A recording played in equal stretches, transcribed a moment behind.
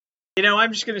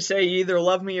I'm just going to say you either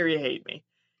love me or you hate me.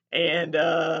 And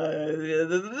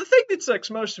the thing that sucks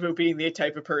most about being the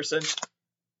type of person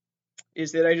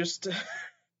is that I just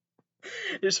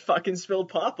fucking spilled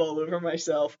pop all over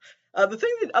myself. The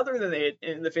thing that, other than it,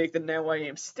 and the fact that now I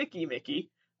am Sticky Mickey,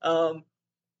 the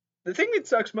thing that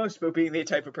sucks most about being the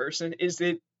type of person is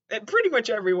that pretty much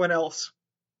everyone else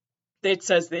that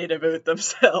says that about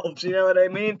themselves, you know what I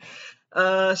mean?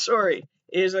 Sorry.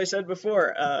 As I said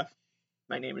before,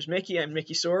 my name is Mickey. I'm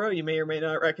Mickey Soro. You may or may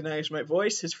not recognize my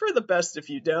voice. It's for the best if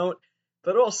you don't,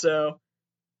 but also,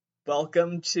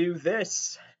 welcome to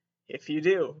this, if you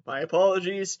do. My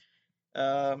apologies.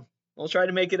 We'll try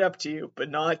to make it up to you, but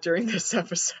not during this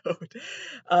episode.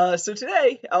 So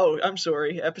today, I'm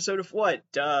sorry, episode of what?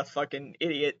 Duh, fucking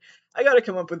idiot. I gotta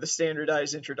come up with a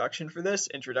standardized introduction for this.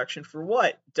 Introduction for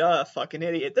what? Duh, fucking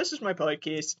idiot. This is my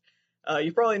podcast.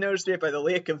 You probably noticed it by the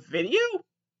lack of video?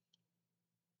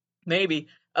 Maybe.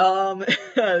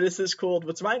 This is called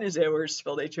What's Mine is Ours,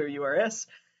 spelled H-O-U-R-S,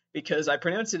 because I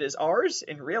pronounce it as ours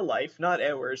in real life, not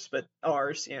ours, but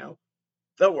ours,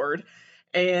 the word.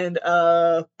 And,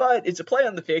 but it's a play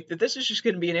on the fact that this is just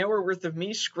going to be an hour worth of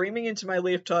me screaming into my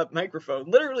laptop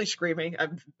microphone, literally screaming.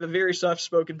 I'm a very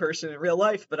soft-spoken person in real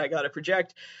life, but I gotta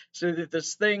project so that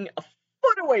this thing a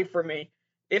foot away from me,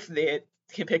 if that,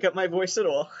 can pick up my voice at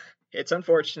all. It's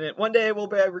unfortunate. One day I will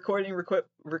buy recording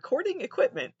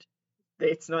equipment.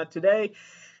 It's not today.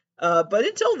 But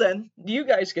until then, you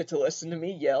guys get to listen to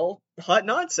me yell hot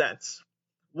nonsense.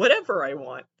 Whatever I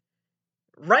want.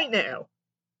 Right now.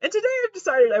 And today I've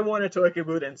decided I want to talk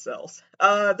about incels.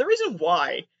 The reason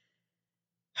why...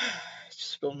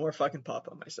 just spilled more fucking pop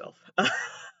on myself.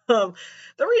 The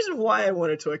reason why I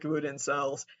want to talk about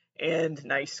incels and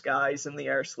nice guys in the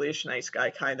r/nice guy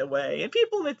kind of way, and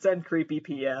people that send creepy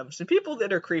PMs, and people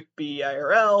that are creepy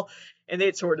IRL, and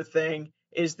that sort of thing,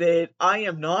 is that I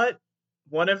am not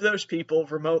one of those people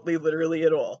remotely, literally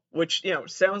at all. Which,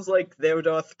 sounds like thou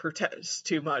doth protest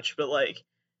too much, but,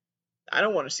 I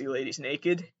don't want to see ladies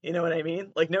naked, you know what I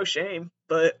mean? No shame,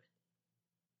 but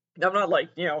I'm not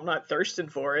I'm not thirsting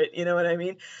for it, you know what I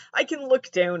mean? I can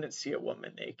look down and see a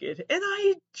woman naked, and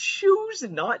I choose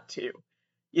not to,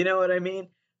 you know what I mean?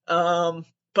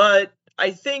 But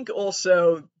I think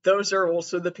also, those are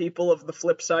also the people of the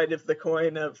flip side of the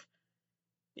coin of,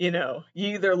 you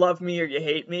either love me or you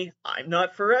hate me. I'm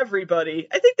not for everybody.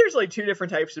 I think there's two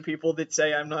different types of people that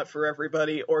say I'm not for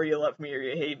everybody, or you love me or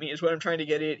you hate me, is what I'm trying to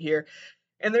get at here.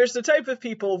 And there's the type of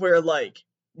people where,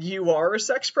 you are a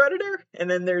sex predator, and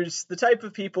then there's the type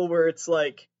of people where it's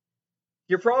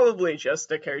you're probably just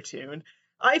a cartoon.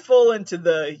 I fall into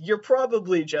the you're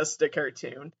probably just a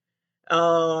cartoon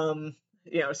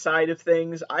side of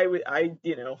things.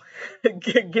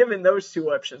 Given those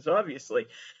two options, obviously.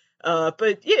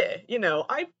 But yeah,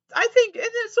 I think, and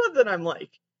it's not that I'm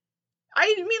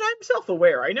I'm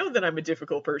self-aware. I know that I'm a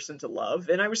difficult person to love,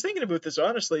 and I was thinking about this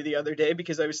honestly the other day,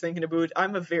 because I was thinking about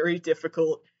I'm a very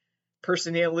difficult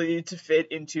personality to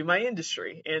fit into my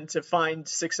industry and to find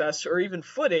success or even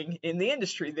footing in the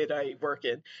industry that I work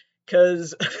in.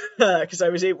 Because I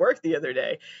was at work the other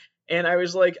day, and I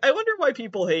was like, I wonder why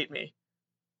people hate me.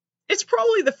 It's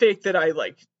probably the fact that I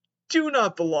do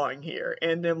not belong here,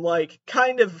 and am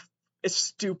kind of a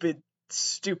stupid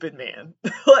man.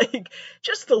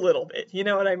 Just a little bit, you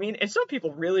know what I mean? And some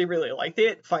people really, really like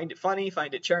it, find it funny,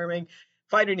 find it charming,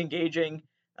 find it engaging,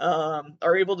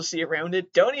 are able to see around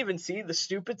it, don't even see the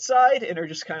stupid side, and are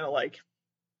just kind of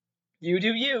you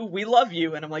do you, we love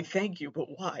you, and I'm like, thank you, but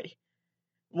why?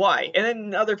 Why? And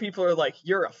then other people are like,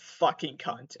 you're a fucking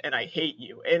cunt, and I hate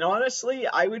you. And honestly,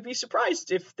 I would be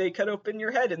surprised if they cut open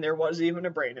your head and there was even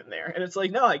a brain in there. And it's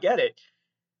no, I get it.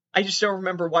 I just don't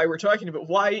remember why we're talking about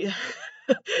why.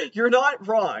 You're not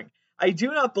wrong. I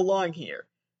do not belong here.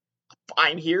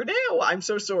 I'm here now. I'm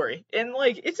so sorry. And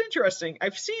it's interesting.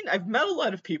 I've met a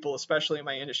lot of people, especially in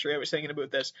my industry. I was thinking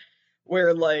about this,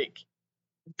 where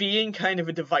being kind of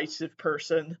a divisive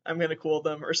person, I'm going to call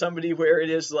them, or somebody where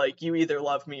it is you either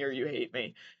love me or you hate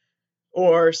me,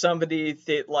 or somebody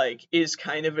that is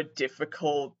kind of a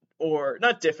difficult, or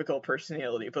not difficult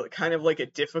personality, but kind of a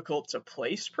difficult to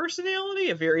place personality,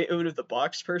 a very out of the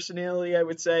box personality, I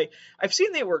would say. I've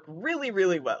seen they work really,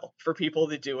 really well for people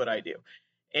that do what I do.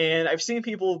 And I've seen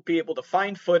people be able to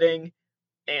find footing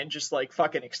and just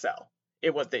fucking excel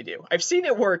at what they do. I've seen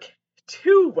it work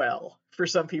too well for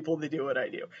some people that do what I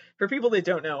do. For people that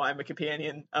don't know, I'm a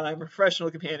companion. I'm a professional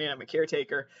companion. I'm a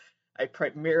caretaker. I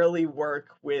primarily work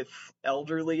with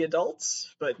elderly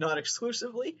adults, but not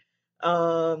exclusively.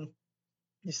 I've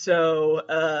seen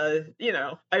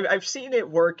it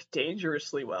work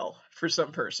dangerously well for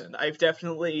some person. I've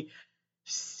definitely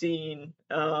seen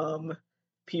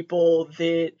people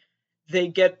that they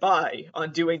get by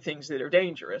on doing things that are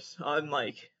dangerous, on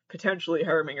like potentially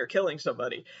harming or killing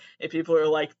somebody. And people are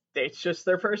like, it's just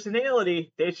their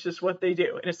personality, it's just what they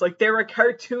do. And it's like, they're a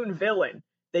cartoon villain.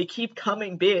 They keep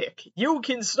coming back. You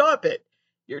can stop it.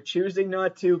 You're choosing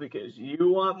not to because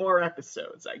you want more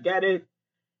episodes. I get it.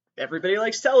 Everybody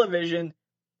likes television.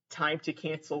 Time to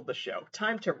cancel the show.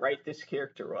 Time to write this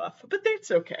character off. But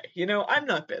that's okay. You know, I'm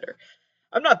not bitter.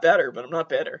 I'm not better, but I'm not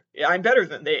bitter. Yeah, I'm better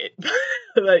than they.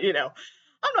 But, you know,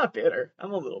 I'm not bitter.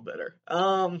 I'm a little bitter.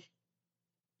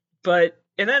 But,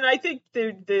 and then I think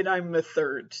that I'm a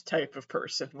third type of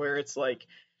person where it's like,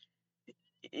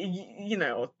 you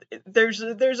know, there's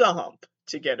a hump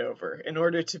to get over in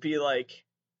order to be like,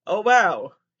 oh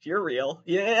wow, you're real.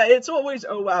 Yeah, it's always,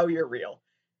 oh wow, you're real.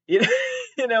 You know,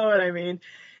 you know what I mean?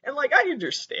 And like, I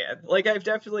understand. Like, I've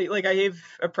definitely, like, I have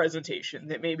a presentation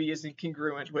that maybe isn't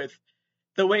congruent with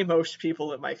the way most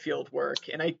people in my field work,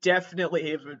 and I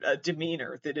definitely have a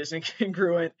demeanor that isn't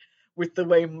congruent with the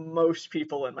way most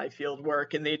people in my field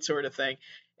work and that sort of thing.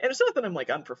 And it's not that I'm like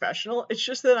unprofessional, it's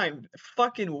just that I'm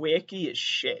fucking wacky as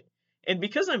shit. And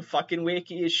because I'm fucking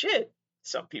wacky as shit,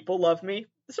 some people love me,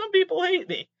 some people hate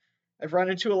me. I've run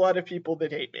into a lot of people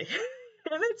that hate me.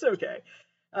 And that's okay.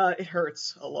 It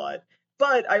hurts a lot.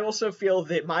 But I also feel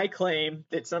that my claim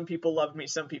that some people love me,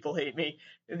 some people hate me,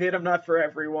 that I'm not for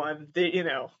everyone, that, you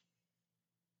know,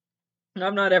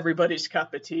 I'm not everybody's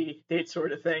cup of tea, that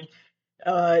sort of thing,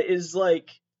 is like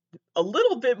a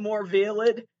little bit more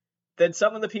valid than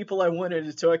some of the people I wanted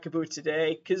to talk about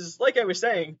today. Because, like I was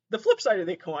saying, the flip side of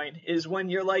the coin is when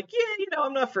you're like, yeah, you know,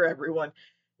 I'm not for everyone.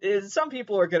 Some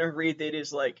people are going to read that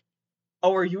as like,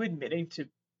 oh, are you admitting to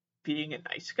being a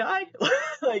nice guy?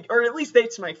 Like, or at least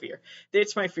that's my fear.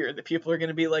 That's my fear, that people are going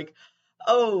to be like,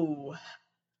 oh,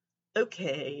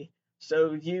 okay,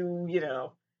 so you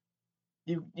know,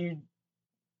 you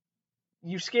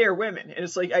scare women. And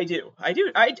it's like, I do.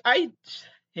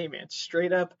 Hey man,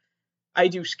 straight up, I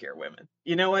do scare women.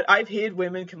 You know what? I've had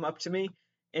women come up to me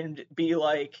and be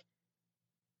like,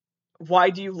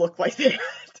 why do you look like that?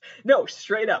 No,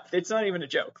 straight up. It's not even a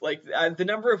joke. Like, the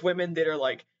number of women that are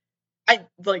like, I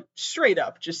like straight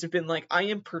up just have been like, I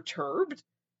am perturbed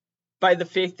by the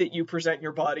fact that you present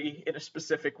your body in a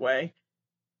specific way.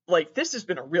 Like, this has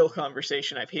been a real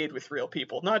conversation I've had with real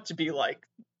people, not to be like,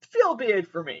 feel bad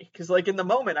for me. Because, like, in the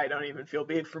moment, I don't even feel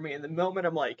bad for me. In the moment,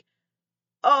 I'm like,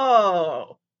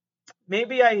 oh,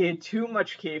 maybe I had too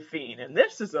much caffeine, and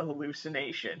this is a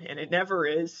hallucination. And it never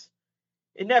is.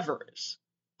 It never is.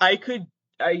 I could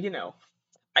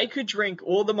drink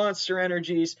all the Monster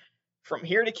Energies from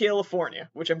here to California,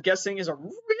 which I'm guessing is a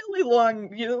really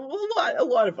long, you know, a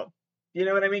lot of them. You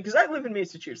know what I mean? Because I live in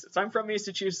Massachusetts. I'm from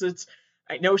Massachusetts.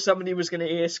 I know somebody was going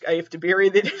to ask. I have to bury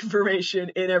that information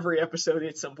in every episode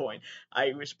at some point.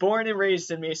 I was born and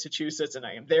raised in Massachusetts, and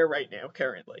I am there right now,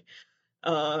 currently.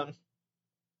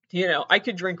 You know, I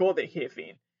could drink all the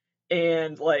caffeine,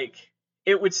 and, like,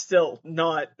 it would still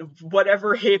not,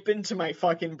 whatever happened to my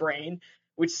fucking brain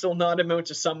would still not amount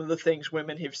to some of the things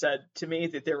women have said to me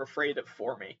that they're afraid of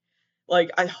for me.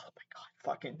 Like, oh my god,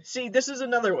 fucking, see, this is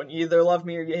another one. You either love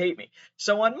me or you hate me.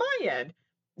 So on my end,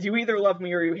 you either love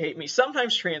me or you hate me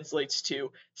sometimes translates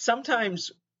to,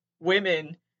 sometimes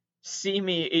women see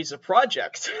me as a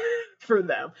project for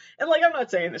them. And, like, I'm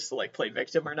not saying this to, like, play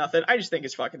victim or nothing. I just think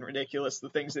it's fucking ridiculous, the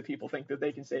things that people think that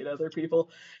they can say to other people.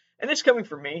 And it's coming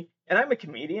from me. And I'm a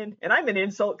comedian. And I'm an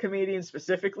insult comedian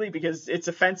specifically because it's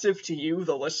offensive to you,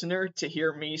 the listener, to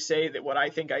hear me say that what I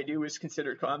think I do is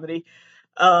considered comedy.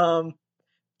 But,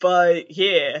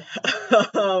 yeah.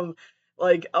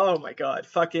 Like, oh my god.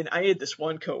 Fucking, I had this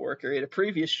one coworker at a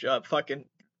previous job. Fucking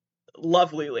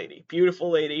lovely lady. Beautiful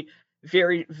lady.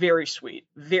 Very, very sweet.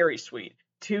 Very sweet.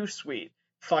 Too sweet.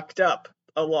 Fucked up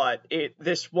a lot at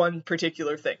this one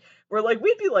particular thing. Where, like,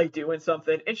 we'd be, like, doing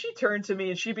something, and she'd turn to me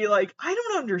and she'd be like, I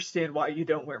don't understand why you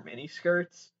don't wear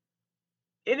miniskirts.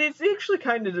 And it's actually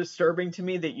kind of disturbing to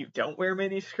me that you don't wear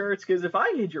miniskirts, because if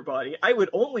I had your body, I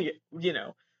would only, you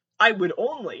know, I would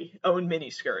only own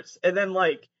miniskirts. And then,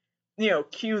 like, you know,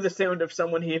 cue the sound of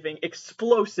someone having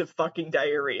explosive fucking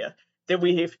diarrhea that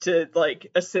we have to, like,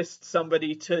 assist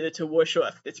somebody to whoosh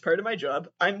off. It's part of my job.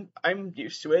 I'm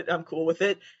used to it. I'm cool with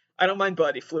it. I don't mind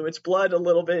body fluids, blood a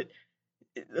little bit,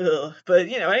 but,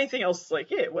 you know, anything else, like,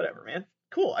 yeah, whatever, man.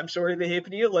 Cool. I'm sorry that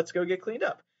happened to you. Let's go get cleaned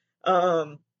up.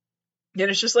 And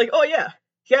it's just like, oh yeah,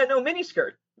 no,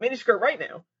 miniskirt right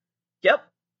now. Yep.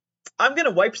 I'm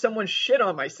gonna wipe someone's shit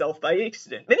on myself by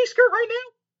accident. Miniskirt right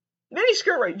now?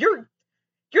 Miniskirt right. You're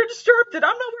disturbed that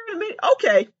I'm not wearing a mini.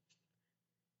 Okay.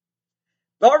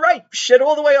 All right, shit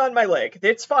all the way on my leg.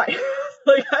 It's fine.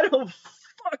 Like, I don't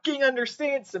fucking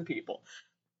understand some people.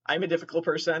 I'm a difficult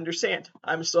person to understand.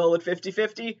 I'm a solid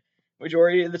 50-50.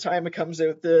 Majority of the time it comes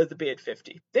out the bad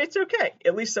 50. It's okay.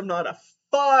 At least I'm not a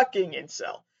fucking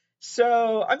incel.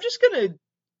 So I'm just gonna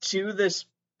do this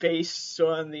based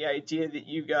on the idea that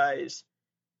you guys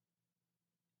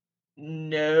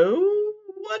know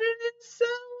what an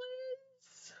incel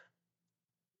is.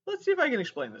 Let's see if I can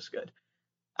explain this good.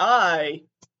 I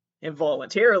am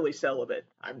voluntarily celibate.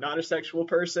 I'm not a sexual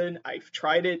person. I've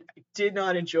tried it. I did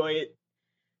not enjoy it.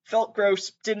 Felt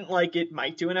gross, didn't like it,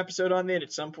 might do an episode on it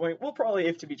at some point. We'll probably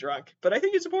have to be drunk. But I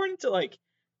think it's important to, like,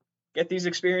 get these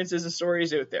experiences and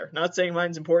stories out there. Not saying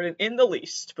mine's important in the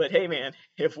least, but hey man,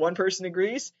 if one person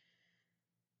agrees,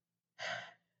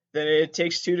 then it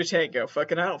takes two to tango.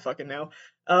 Fucking I don't fucking know.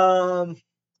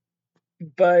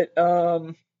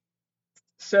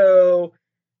 So,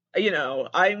 you know,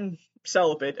 I'm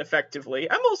celibate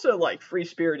effectively. I'm also like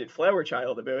free-spirited flower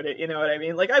child about it, you know what I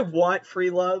mean? Like, I want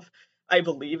free love. I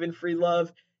believe in free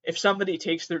love. If somebody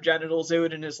takes their genitals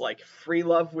out and is like free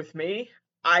love with me,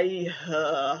 even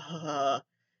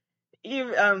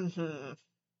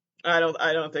I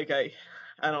don't think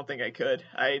I could.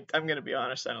 I'm gonna be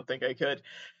honest, I don't think I could.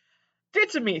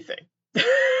 It's a me thing.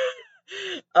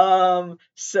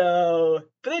 So,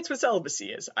 but that's what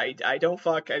celibacy is. I don't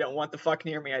fuck. I don't want the fuck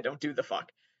near me. I don't do the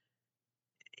fuck.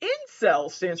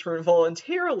 Incel stands for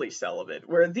involuntarily celibate,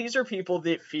 where these are people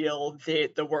that feel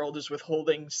that the world is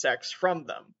withholding sex from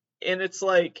them. And it's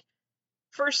like,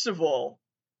 first of all,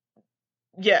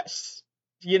 yes.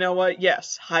 You know what?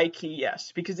 Yes. High key,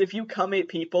 yes. Because if you come at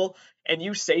people and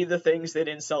you say the things that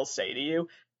incels say to you,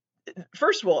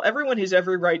 first of all, everyone has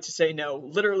every right to say no,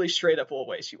 literally straight up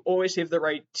always. You always have the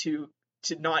right to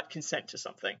not consent to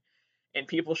something. And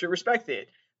people should respect it.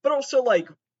 But also, like,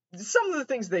 some of the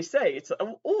things they say, it's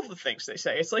all the things they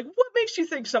say, it's like, what makes you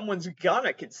think someone's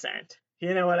gonna consent?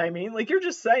 You know what I mean? Like, you're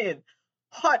just saying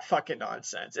hot fucking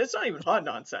nonsense. It's not even hot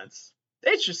nonsense.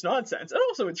 It's just nonsense. And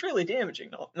also, it's really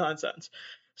damaging nonsense.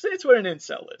 So that's what an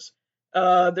incel is.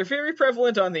 They're very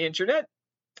prevalent on the internet,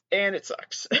 and it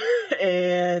sucks.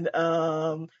 And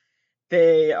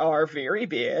they are very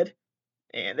bad,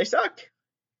 and they suck.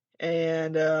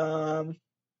 And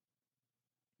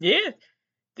yeah,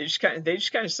 they just kind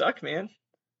of suck, man.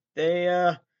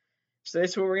 So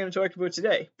that's what we're going to talk about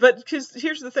today. But because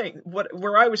here's the thing,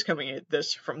 where I was coming at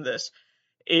this from this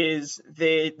is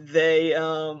they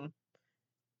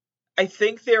I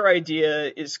think their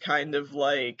idea is kind of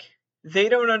like they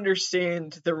don't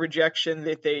understand the rejection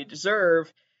that they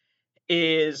deserve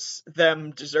is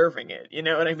them deserving it. You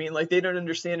know what I mean? Like, they don't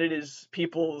understand it as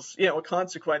people's, you know, a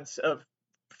consequence of,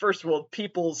 first of all,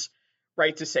 people's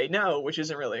right to say no, which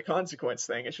isn't really a consequence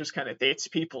thing. It's just kind of, it's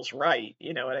people's right.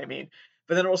 You know what I mean?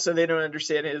 But then also they don't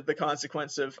understand it as the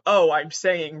consequence of, oh, I'm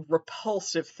saying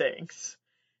repulsive things.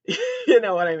 You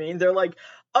know what I mean? They're like,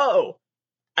 oh,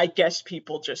 I guess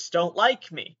people just don't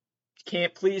like me.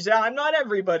 Can't please. I'm not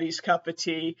everybody's cup of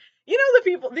tea. You know, the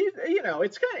people, these, you know,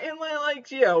 it's kind of, and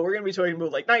like, you know, we're going to be talking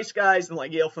about like NiceGuys and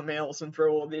like alpha males and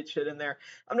throw all that shit in there.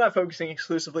 I'm not focusing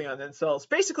exclusively on incels.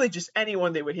 Basically, just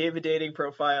anyone that would have a dating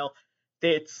profile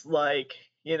that's like,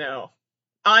 you know,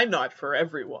 I'm not for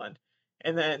everyone.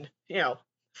 And then, you know,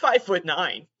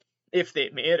 5'9", if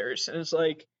that matters. And it's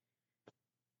like,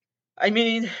 I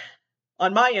mean,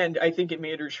 on my end, I think it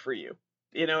matters for you.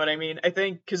 You know what I mean? I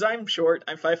think, because I'm short,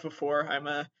 I'm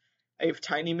 5'4", I have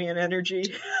tiny man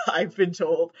energy. I've been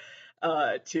told,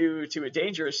 to a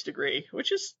dangerous degree,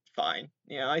 which is fine.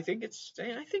 You know, I think it's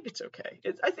okay. I think it's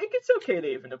okay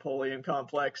to have a Napoleon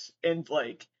complex and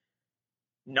like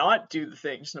not do the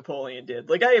things Napoleon did.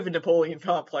 Like, I have a Napoleon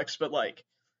complex, but like,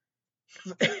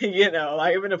 you know,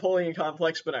 I have a Napoleon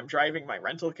complex, but I'm driving my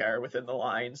rental car within the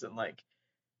lines and like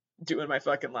doing my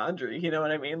fucking laundry. You know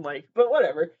what I mean? Like, but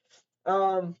whatever.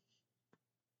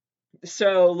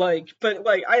 So, like, but,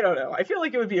 like, I don't know. I feel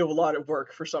like it would be a lot of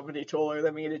work for somebody taller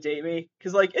than me to date me.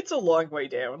 Because, like, it's a long way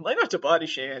down. Like, not to body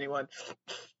shame anyone,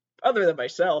 other than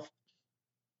myself.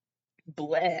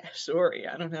 Blah. Sorry,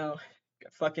 I don't know.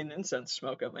 Got fucking incense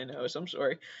smoke up my nose. I'm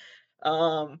sorry.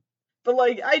 But,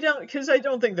 like, I don't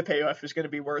think the payoff is going to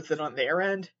be worth it on their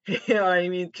end. You know what I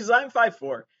mean? Because I'm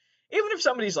 5'4". Even if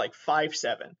somebody's, like,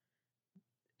 5'7",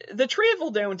 the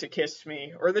travel down to kiss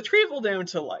me, or the travel down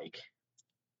to, like,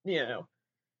 you know,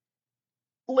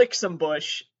 lick some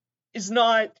bush is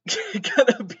not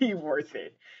gonna be worth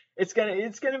it. It's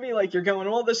gonna be like you're going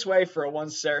all this way for a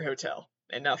 1-star hotel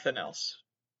and nothing else.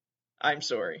 I'm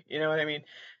sorry. You know what I mean?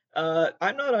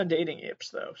 I'm not on dating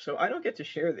apps though, so I don't get to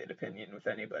share that opinion with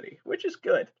anybody, which is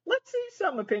good. Let's see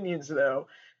some opinions though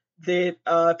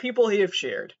that people have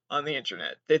shared on the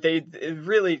internet that they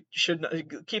really should not,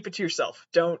 keep it to yourself.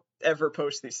 Don't ever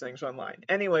post these things online.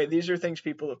 Anyway, these are things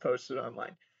people have posted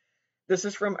online. This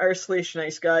is from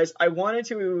r/NiceGuys. I wanted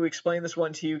to explain this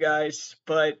one to you guys,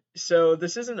 but so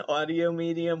this is an audio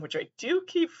medium, which I do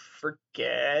keep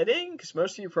forgetting because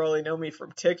most of you probably know me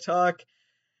from TikTok.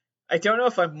 I don't know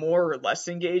if I'm more or less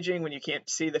engaging when you can't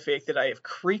see the fact that I have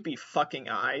creepy fucking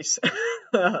eyes.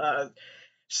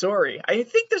 Sorry. I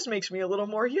think this makes me a little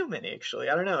more human, actually.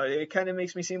 I don't know. It kind of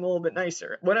makes me seem a little bit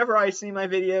nicer. Whenever I see my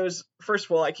videos, first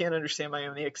of all, I can't understand my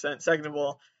own accent. Second of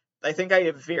all, I think I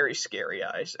have very scary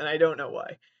eyes, and I don't know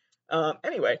why.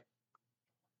 Anyway,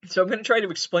 so I'm going to try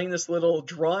to explain this little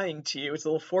drawing to you. It's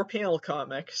a little 4-panel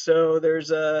comic. So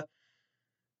there's a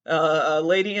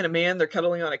lady and a man. They're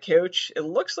cuddling on a couch. It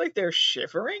looks like they're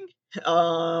shivering,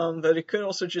 but it could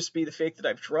also just be the fact that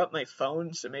I've dropped my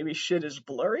phone, so maybe shit is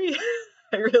blurry.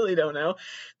 I really don't know.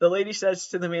 The lady says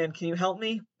to the man, "Can you help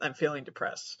me? I'm feeling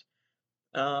depressed."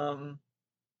 No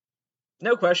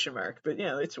question mark, but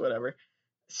yeah, it's whatever.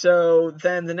 So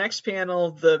then the next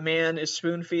panel, the man is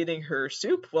spoon feeding her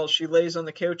soup while she lays on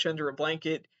the couch under a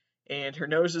blanket, and her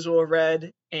nose is all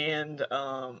red, and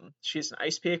she has an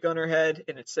ice pick on her head,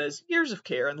 and it says "Years of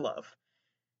Care and Love."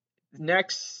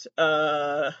 Next,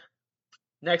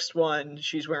 next one,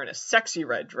 she's wearing a sexy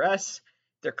red dress.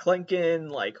 They're clinking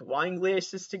like wine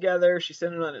glasses together. She's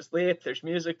sitting on his lap. There's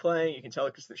music playing. You can tell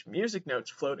because there's music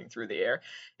notes floating through the air.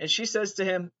 And she says to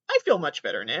him, "I feel much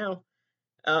better now."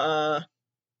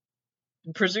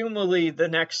 Presumably the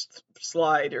next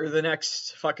slide or the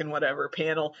next fucking whatever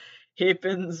panel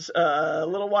happens a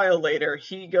little while later.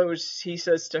 He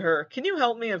says to her, "Can you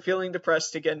help me? I'm feeling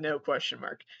depressed again, no question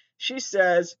mark." She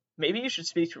says, "Maybe you should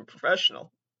speak to a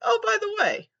professional. Oh, by the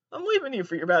way, I'm leaving you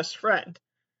for your best friend."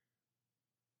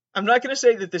 I'm not going to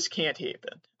say that this can't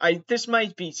happen. This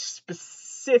might be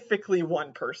specifically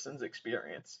one person's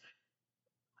experience.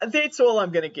 That's all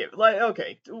I'm going to give. Like,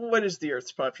 okay, what is the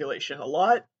Earth's population? A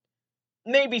lot?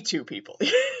 Maybe 2 people.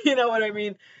 You know what I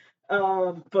mean?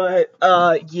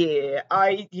 Yeah,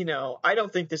 I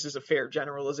don't think this is a fair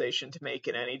generalization to make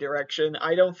in any direction.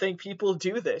 I don't think people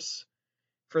do this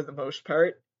for the most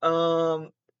part.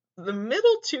 The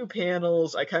middle 2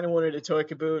 panels I kind of wanted to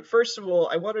talk about. First of all,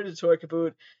 I wanted to talk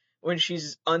about when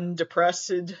she's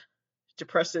undepressed,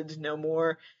 depressed no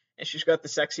more, and she's got the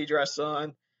sexy dress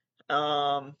on.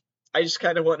 I just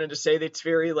kind of wanted to say that it's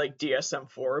very like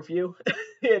DSM-4 of you.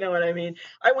 You know what I mean?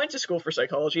 I went to school for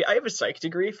psychology. I have a psych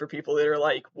degree for people that are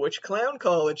like, which clown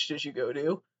college did you go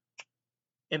to?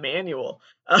 Emmanuel.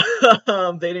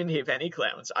 They didn't have any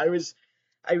clowns. I was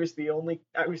the only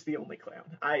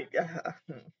clown.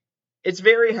 It's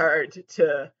very hard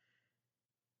to.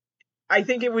 I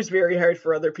think it was very hard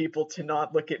for other people to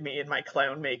not look at me in my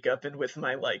clown makeup and with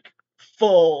my like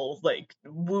full like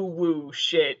woo woo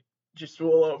shit just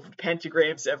all over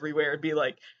pentagrams everywhere and be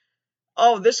like,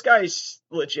 "Oh, this guy's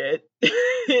legit."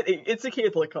 It's a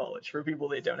Catholic college for people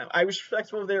that don't know. I was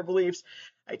respectful of their beliefs.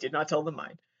 I did not tell them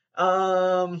mine.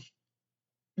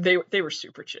 They were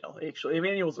super chill, actually.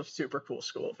 Emmanuel's a super cool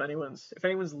school. If anyone's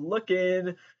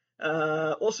looking,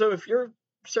 also if you're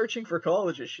searching for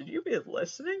colleges, should you be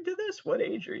listening to this? What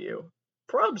age are you?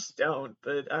 Probs don't,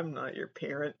 but I'm not your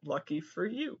parent. Lucky for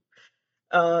you.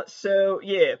 So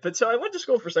I went to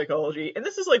school for psychology, and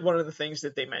this is like one of the things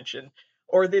that they mention,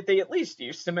 or that they at least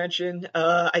used to mention.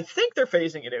 I think they're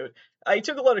phasing it out. I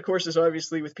took a lot of courses,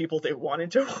 obviously, with people that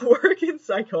wanted to work in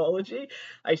psychology.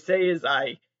 I say as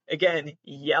I, again,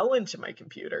 yell into my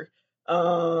computer.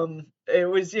 It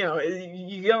was,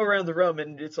 you go around the room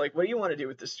and it's like, what do you want to do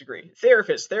with this degree?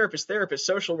 Therapist,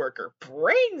 social worker,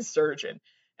 brain surgeon.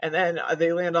 And then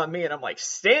they land on me and I'm like,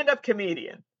 stand-up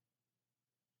comedian.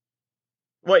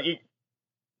 Why?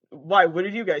 What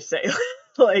did you guys say?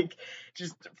 Like,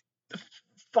 just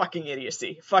fucking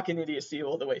idiocy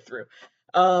all the way through.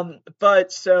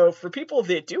 But so for people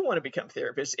that do want to become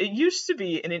therapists, it used to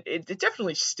be, and it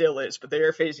definitely still is, but they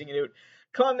are phasing it out,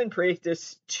 common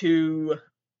practice to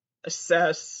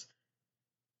assess,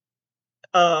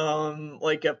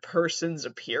 like a person's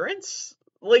appearance.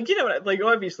 Like, like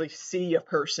obviously see a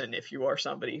person if you are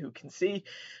somebody who can see,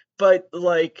 but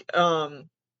like,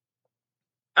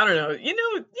 I don't know,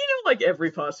 like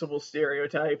every possible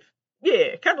stereotype.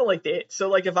 Yeah, kind of like that. So,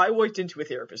 like, if I walked into a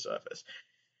therapist's office,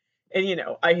 and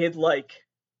I had like,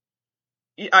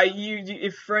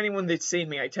 if for anyone that's seen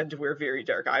me, I tend to wear very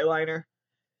dark eyeliner.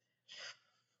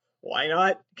 Why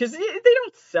not? Because they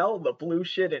don't sell the blue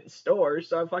shit in stores,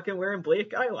 so I'm fucking wearing black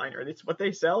eyeliner. It's what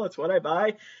they sell. It's what I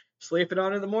buy. Sleep it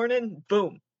on in the morning.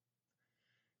 Boom.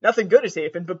 Nothing good has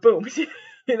happened, but boom.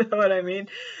 You know what I mean?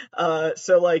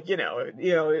 So like,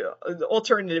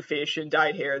 alternative fashion,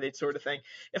 dyed hair, that sort of thing.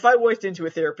 If I walked into a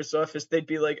therapist's office, they'd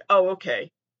be like, "Oh,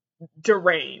 okay,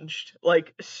 deranged,"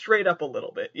 like straight up a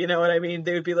little bit. You know what I mean?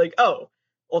 They would be like, "Oh,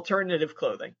 alternative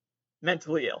clothing,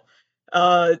 mentally ill."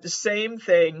 The same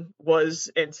thing was,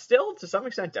 and still to some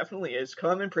extent definitely is,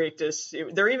 common practice.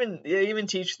 They even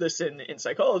teach this in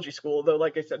psychology school, though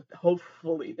like I said,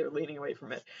 hopefully they're leaning away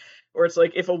from it. Or it's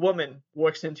like if a woman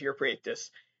walks into your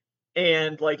practice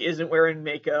and like isn't wearing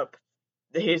makeup,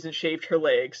 hasn't shaved her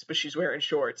legs, but she's wearing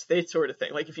shorts, that sort of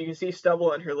thing. Like if you can see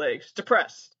stubble on her legs,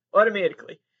 depressed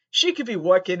automatically. She could be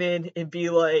walking in and be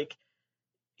like,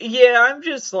 "Yeah, I'm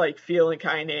just like feeling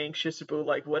kind of anxious about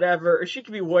like whatever." Or she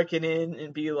could be walking in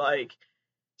and be like,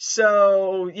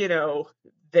 "So,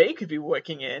 they could be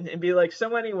walking in and be like,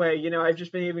 "So anyway, I've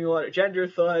just been having a lot of gender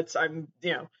thoughts. I'm,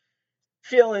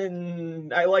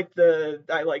 feeling I like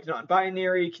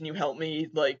non-binary. Can you help me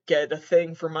like get a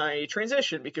thing for my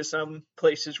transition, because some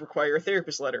places require a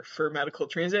therapist letter for medical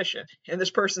transition." And this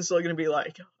person's still going to be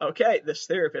like, "Okay, this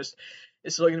therapist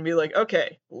is still going to be like,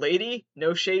 "Okay, lady,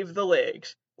 no shave the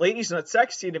legs. Lady's not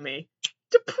sexy to me."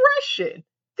 Depression.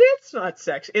 That's not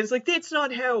sexy. It's like that's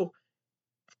not how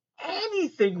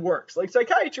anything works. Like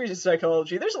psychiatry and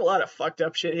psychology, there's a lot of fucked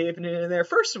up shit happening in there.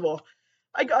 First of all,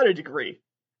 I got a degree.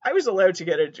 I was allowed to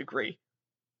get a degree.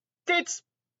 That's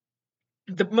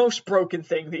the most broken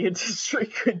thing the industry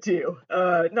could do.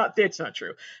 That's not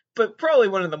true, but probably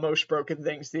one of the most broken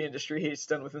things the industry has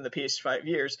done within the past 5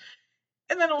 years.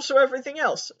 And then also everything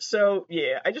else. So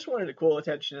yeah, I just wanted to call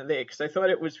attention to that because I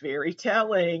thought it was very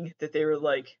telling that they were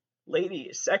like, "Lady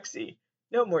is sexy,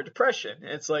 no more depression."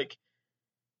 And it's like,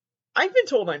 I've been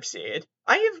told I'm sad.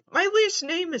 My last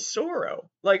name is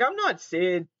Sorrow. Like I'm not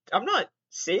sad. I'm not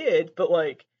sad, but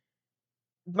like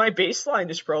my baseline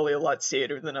is probably a lot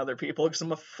sadder than other people because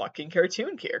I'm a fucking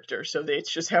cartoon character. So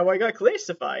that's just how I got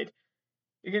classified.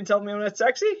 You can tell me I'm not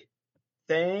sexy?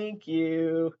 Thank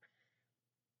you.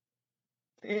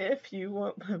 If you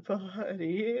want my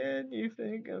body and you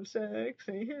think I'm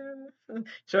sexy.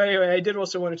 So anyway, I did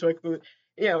also want to talk about,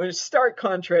 in stark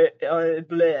contrast,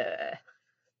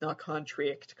 not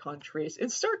contrast. In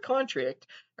stark contract,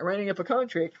 I'm writing up a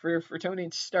contract for Tony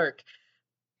and Stark.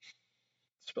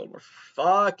 Spilled more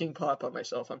fucking pop on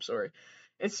myself. I'm sorry.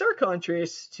 In stark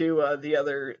contrast to the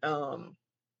other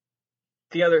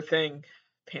thing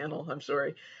panel. I'm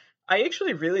sorry. I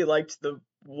actually really liked the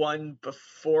one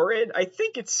before it. I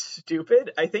think it's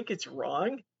stupid. I think it's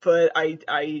wrong. But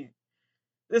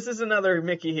this is another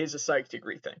Mickey has a psych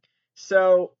degree thing.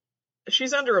 So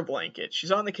she's under a blanket.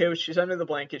 She's on the couch. She's under the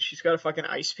blanket. She's got a fucking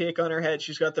ice pick on her head.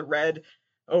 She's got the red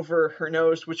over her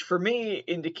nose, which for me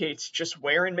indicates just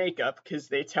wearing makeup, because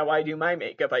that's how I do my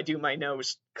makeup. I do my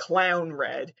nose clown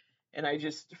red, and I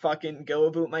just fucking go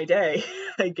about my day,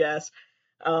 I guess.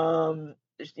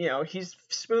 He's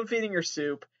spoon feeding her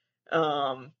soup.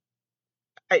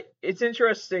 It's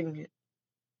interesting.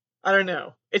 I don't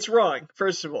know. It's wrong,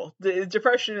 first of all. The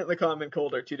depression and the common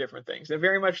cold are two different things. And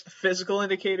very much the physical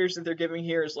indicators that they're giving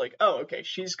here is like, "Oh, okay,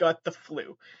 she's got the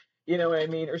flu." You know what I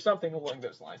mean? Or something along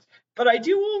those lines. But I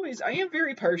am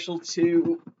very partial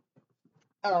to,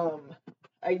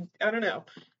 I don't know.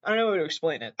 I don't know how to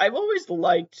explain it. I've always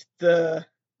liked and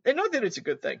not that it's a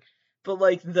good thing, but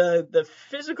like the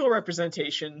physical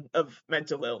representation of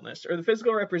mental illness, or the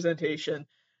physical representation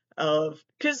of,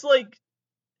 because like,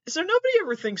 so nobody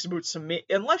ever thinks about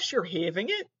unless you're having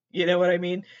it, you know what I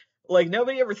mean? Like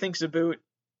nobody ever thinks about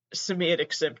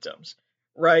somatic symptoms,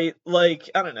 right? Like,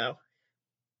 I don't know.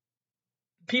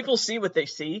 People see what they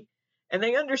see, and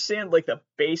they understand like the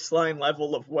baseline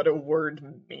level of what a word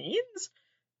means.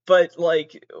 But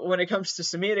like when it comes to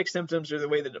somatic symptoms, or the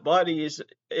way that the body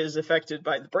is affected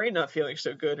by the brain not feeling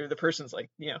so good, or the person's like,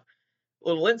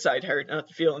 little inside hurt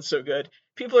not feeling so good,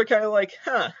 people are kind of like,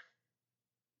 "Huh,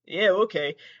 yeah,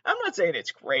 okay." I'm not saying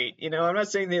it's great, I'm not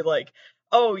saying that like,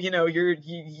 "Oh,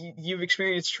 you've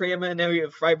experienced trauma and now you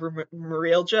have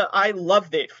fibromyalgia." I love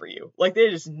that for you. Like,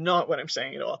 that is not what I'm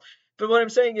saying at all. But what I'm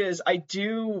saying is, I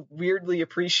do weirdly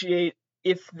appreciate,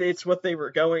 if it's what they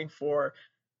were going for,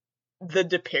 the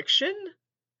depiction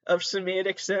of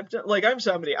somatic symptoms. Like, I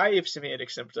have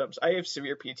somatic symptoms. I have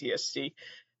severe PTSD.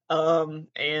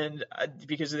 And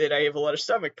because of that, I have a lot of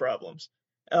stomach problems.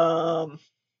 And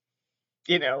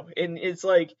it's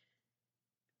like,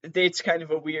 it's kind of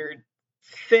a weird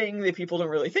thing that people don't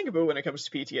really think about when it comes to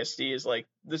PTSD, is like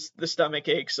the stomach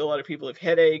aches. A lot of people have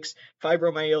headaches,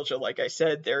 fibromyalgia. Like I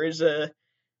said, there is an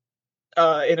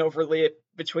overlap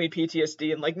between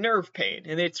PTSD and like nerve pain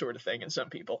and that sort of thing in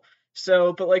some people.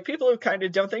 So, but like people who kind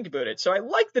of don't think about it. So I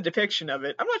like the depiction of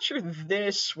it. I'm not sure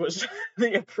this was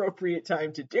the appropriate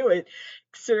time to do it,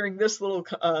 considering this little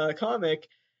comic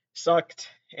sucked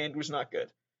and was not good.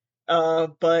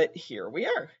 But here we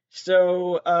are.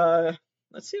 So,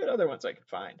 let's see what other ones I can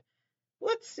find.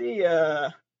 Let's see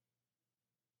what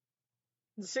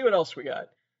else we got.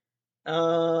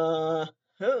 Oh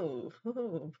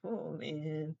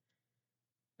man.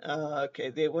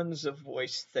 Okay, the ones of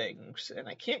voice things, and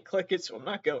I can't click it, so I'm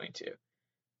not going to.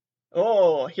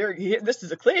 Oh, here, this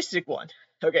is a classic one.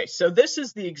 Okay, so this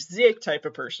is the exact type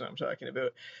of person I'm talking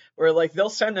about, where like they'll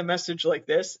send a message like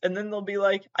this, and then they'll be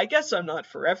like, "I guess I'm not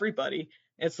for everybody."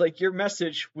 And it's like your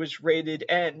message was rated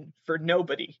N for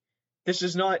nobody. This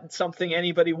is not something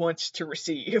anybody wants to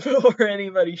receive or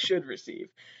anybody should receive.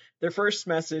 Their first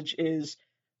message is,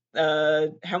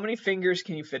 "How many fingers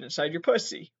can you fit inside your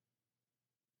pussy?"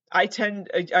 I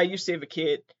used to have a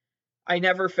kid. I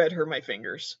never fed her my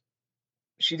fingers.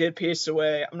 She did pass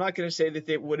away. I'm not going to say that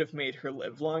it would have made her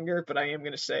live longer, but I am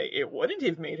going to say it wouldn't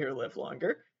have made her live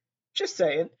longer. Just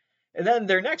saying. And then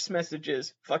their next message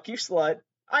is, "Fuck you, slut.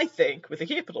 I think," with a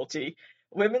capital T,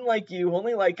 "women like you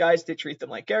only like guys that treat them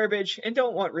like garbage and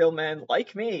don't want real men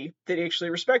like me that actually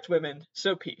respect women.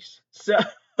 So peace." So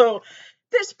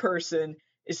this person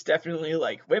is definitely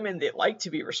like women that like to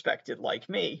be respected like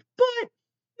me, but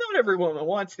not every woman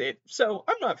wants it, so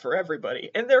I'm not for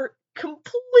everybody. And they're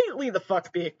completely the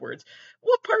fuck backwards.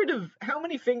 What part of how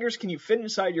many fingers can you fit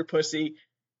inside your pussy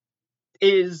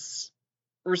is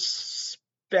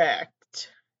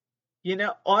respect? You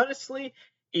know, honestly,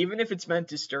 even if it's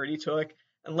meant as dirty talk,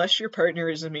 unless your partner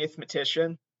is a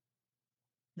mathematician,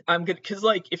 I'm good. Because,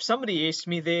 like, if somebody asked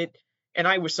me that and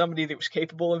I was somebody that was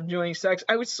capable of enjoying sex,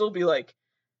 I would still be like,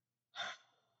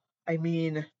 I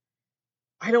mean,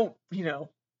 I don't,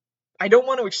 I don't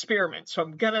want to experiment, so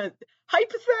I'm gonna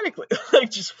hypothetically, like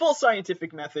just full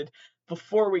scientific method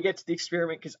before we get to the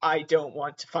experiment because I don't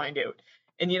want to find out.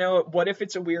 And what if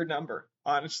it's a weird number?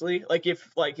 Honestly, like if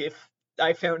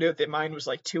I found out that mine was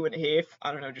like 2.5,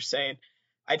 I don't know, just saying,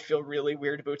 I'd feel really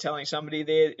weird about telling somebody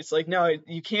that it's like, no,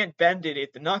 you can't bend it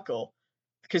at the knuckle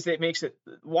because it makes it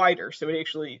wider. So it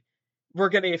actually, we're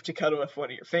gonna have to cut off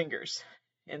one of your fingers,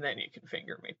 and then you can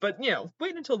finger me. But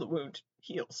wait until the wound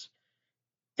heals.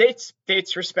 Dates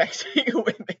respecting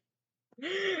women.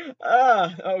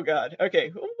 Oh god. Okay.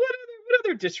 What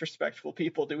other disrespectful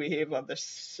people do we have on this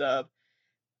sub?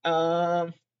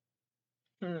 Um.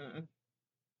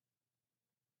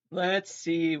 Let's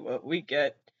see what we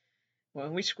get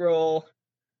when we scroll.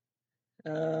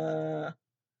 Let's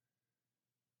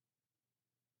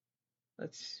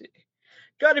see.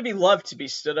 Gotta be loved to be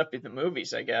stood up in the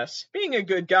movies, I guess. Being a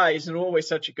good guy isn't always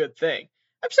such a good thing.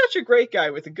 I'm such a great guy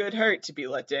with a good heart to be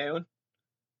let down.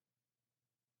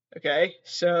 Okay,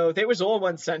 so there was all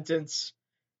one sentence.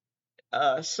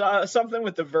 Something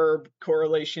with the verb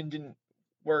correlation didn't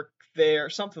work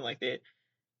there, something like that.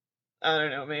 I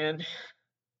don't know, man.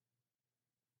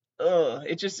 Ugh,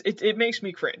 it makes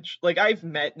me cringe. Like I've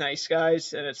met nice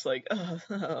guys, and it's like,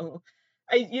 oh,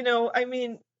 I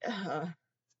mean, at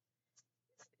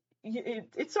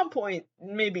some point,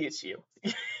 maybe it's you.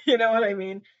 You know what I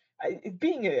mean?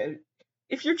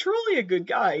 If you're truly a good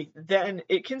guy, then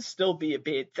it can still be a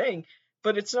bad thing,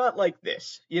 but it's not like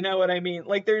this. You know what I mean?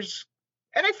 Like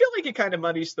and I feel like it kind of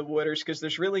muddies the waters because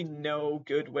there's really no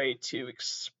good way to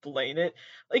explain it.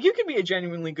 Like you can be a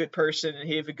genuinely good person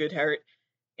and have a good heart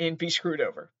and be screwed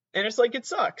over. And it's like, it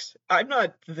sucks. I'm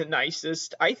not the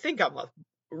nicest. I think I'm a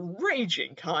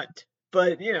raging cunt,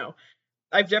 but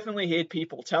I've definitely had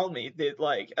people tell me that,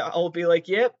 like, I'll be like,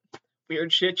 yep,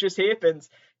 weird shit just happens.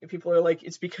 And people are like,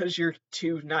 it's because you're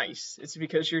too nice. It's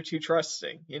because you're too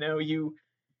trusting.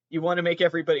 You want to make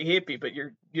everybody happy, but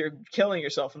you're killing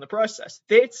yourself in the process.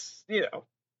 That's a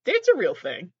real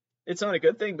thing. It's not a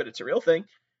good thing, but it's a real thing.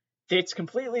 It's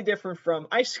completely different from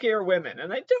I scare women,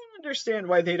 and I don't understand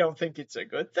why they don't think it's a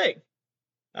good thing.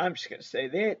 I'm just gonna say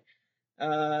that.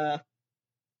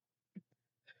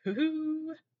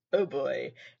 Oh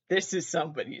boy, this is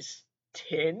somebody's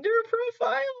Tinder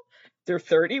profile. They're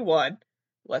 31.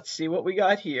 Let's see what we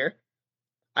got here.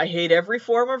 I hate every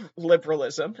form of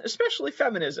liberalism, especially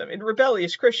feminism, and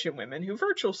rebellious Christian women who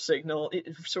virtue signal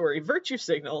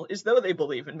as though they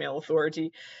believe in male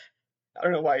authority. I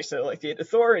don't know why I said it like that.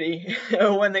 Authority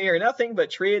when they are nothing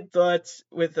but trade thoughts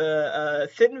with a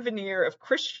thin veneer of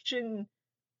Christianese?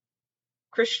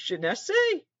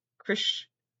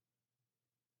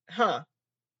 Huh.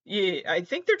 Yeah, I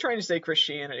think they're trying to say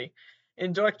Christianity.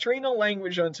 And doctrinal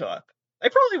language on top. I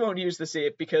probably won't use this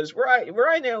app because where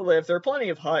I now live, there are plenty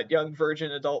of hot, young,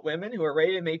 virgin adult women who are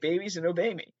ready to make babies and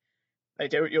obey me. I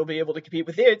doubt you'll be able to compete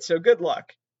with it, so good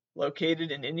luck.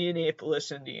 Located in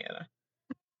Indianapolis, Indiana.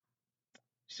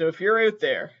 So if you're out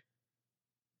there,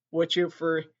 watch out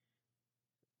for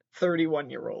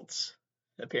 31-year-olds,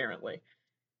 apparently.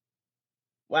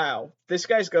 Wow, this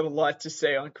guy's got a lot to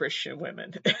say on Christian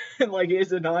women. And like,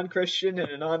 he's a non-Christian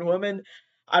and a non-woman.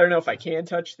 I don't know if I can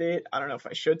touch that. I don't know if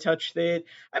I should touch that.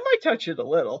 I might touch it a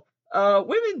little.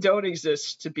 Women don't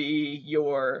exist to be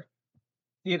your,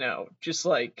 just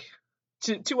like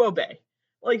to obey.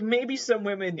 Like, maybe some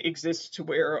women exist to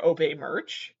wear obey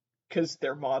merch because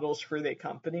they're models for their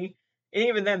company. And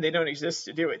even then, they don't exist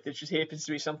to do it. It just happens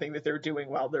to be something that they're doing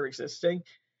while they're existing.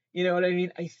 You know what I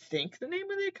mean? I think the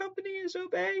name of the company is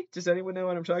Obey. Does anyone know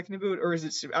what I'm talking about? Or is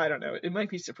it, I don't know. It might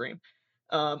be Supreme.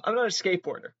 I'm not a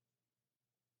skateboarder.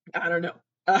 I don't know.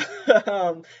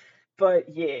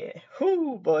 But yeah.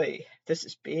 Oh boy. This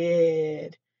is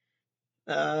bad.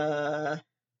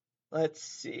 Let's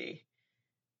see.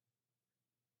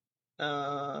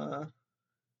 Ooh.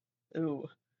 Oh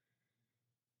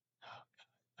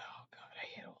god, I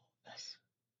hate all of this.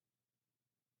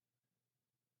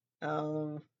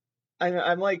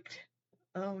 I'm like,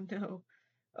 oh no.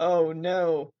 Oh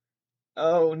no.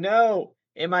 Oh no!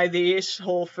 Am I the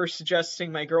asshole for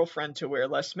suggesting my girlfriend to wear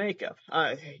less makeup?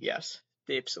 Yes,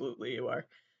 absolutely you are.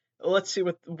 Let's see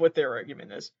what their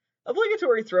argument is.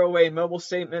 Obligatory throwaway and mobile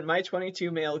statement. My 22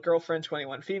 male girlfriend,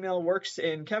 21 female, works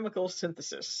in chemical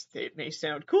synthesis. It may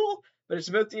sound cool, but it's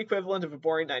about the equivalent of a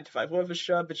boring 9-to-5 office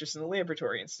job, but just in a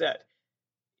laboratory instead.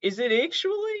 Is it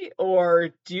actually,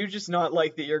 or do you just not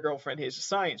like that your girlfriend has a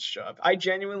science job? I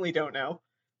genuinely don't know.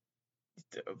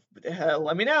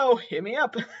 Let me know. Hit me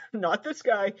up. Not this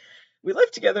guy. We live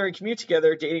together and commute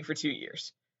together, dating for 2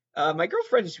 years. My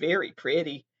girlfriend is very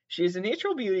pretty. She is a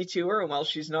natural beauty to her, and while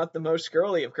she's not the most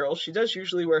girly of girls, she does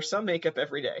usually wear some makeup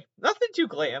every day. Nothing too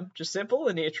glam, just simple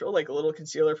and natural, like a little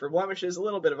concealer for blemishes, a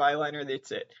little bit of eyeliner,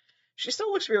 that's it. She still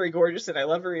looks very gorgeous, and I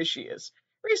love her as she is.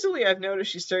 Recently, I've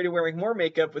noticed she started wearing more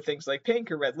makeup with things like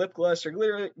pink or red lip gloss or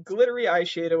glittery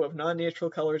eyeshadow of non-natural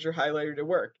colors or highlighter to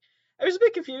work. I was a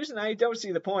bit confused, and I don't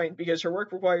see the point, because her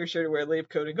work requires her to wear lab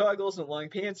coat and goggles and long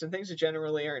pants and things that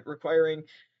generally aren't requiring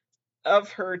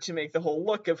of her to make the whole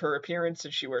look of her appearance,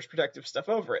 and she wears protective stuff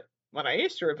over it. When I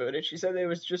asked her about it, she said that it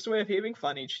was just a way of having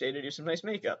fun each day to do some nice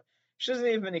makeup. She doesn't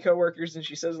have many coworkers, and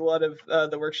she says a lot of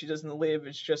the work she does in the lab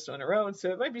is just on her own,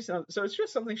 so it might be so it's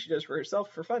just something she does for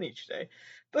herself for fun each day.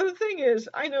 But the thing is,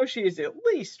 I know she has at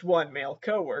least one male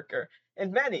coworker,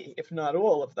 and many, if not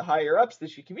all, of the higher-ups that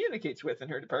she communicates with in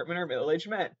her department are middle-aged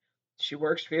men. She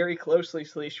works very closely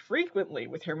 / frequently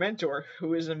with her mentor,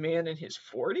 who is a man in his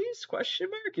 40s,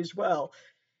 as well.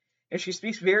 And she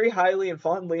speaks very highly and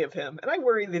fondly of him, and I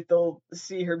worry that they'll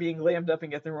see her being glammed up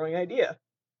and get the wrong idea.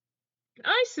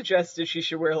 I suggested she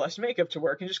should wear less makeup to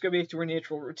work and just go back to her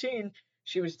natural routine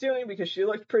she was doing because she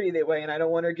looked pretty that way, and I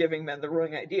don't want her giving men the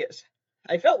wrong ideas.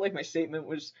 I felt like my statement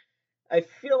was I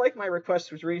feel like my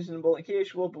request was reasonable and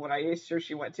casual, but when I asked her,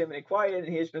 she went timid and quiet, and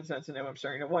he has been sensitive. I'm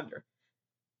starting to wonder.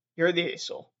 You're the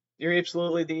asshole. You're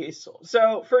absolutely the asshole.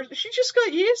 So, first, she just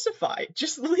got yassified.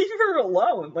 Just leave her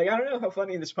alone. Like, I don't know how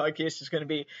funny this podcast is going to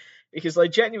be, because,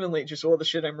 like, genuinely, just all the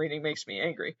shit I'm reading makes me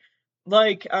angry.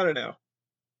 Like, I don't know.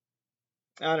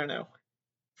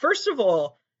 First of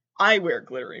all, I wear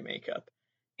glittery makeup,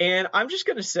 and I'm just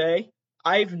going to say,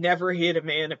 I've never had a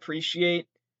man appreciate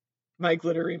my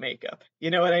glittery makeup.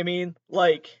 You know what I mean?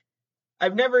 Like,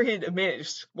 I've never had a man,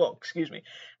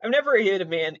 I've never had a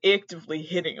man actively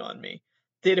hitting on me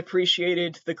that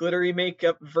appreciated the glittery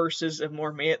makeup versus a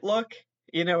more matte look.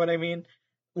 You know what I mean?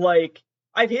 Like,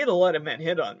 I've had a lot of men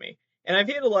hit on me, and I've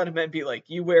had a lot of men be like,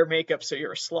 you wear makeup so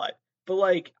you're a slut. But,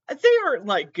 like, they aren't,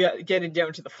 like, getting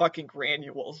down to the fucking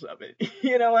granules of it.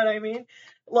 You know what I mean?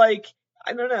 Like,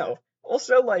 I don't know.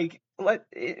 Also, like,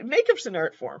 makeup's an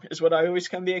art form, is what I always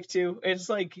come back to. It's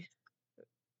like,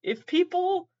 if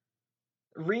people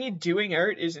read doing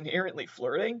art is inherently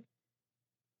flirting,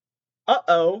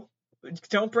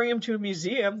 don't bring them to a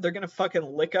museum. They're gonna fucking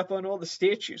lick up on all the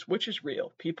statues, which is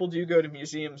real. People do go to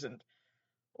museums and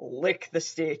lick the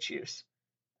statues.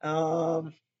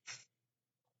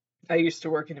 I used to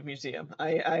work in a museum.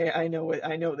 I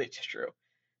know that's true.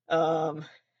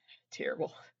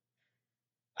 Terrible.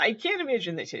 I can't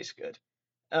imagine they taste good.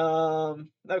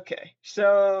 Okay,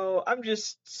 so I'm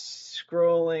just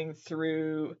scrolling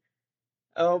through.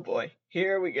 Oh boy,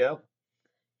 here we go.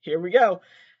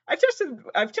 I've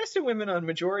tested women on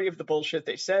majority of the bullshit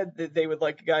they said that they would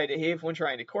like a guy to have when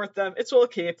trying to court them. It's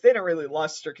okay if they don't really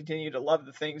lust or continue to love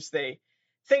the things they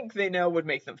think they know would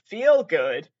make them feel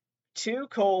good. 2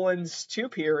 colons, 2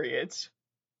 periods.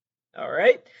 All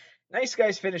right. Nice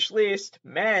guys finish least.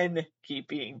 Men keep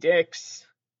being dicks.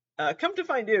 Come to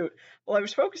find out, while I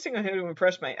was focusing on how to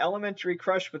impress my elementary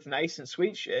crush with nice and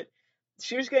sweet shit,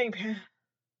 she was getting.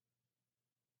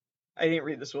 I didn't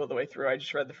read this all the way through. I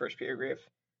just read the first paragraph.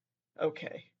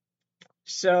 Okay.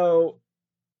 So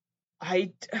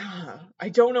I I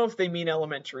don't know if they mean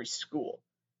elementary school.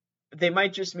 They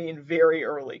might just mean very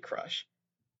early crush.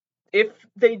 If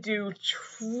they do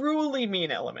truly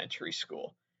mean elementary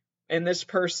school, and this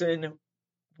person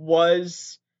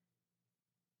was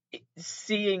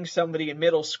seeing somebody in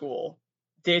middle school,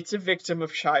 it's a victim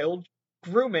of child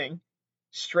grooming,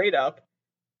 straight up,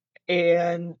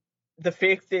 and the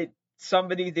fact that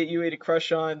somebody that you had a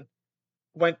crush on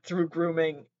went through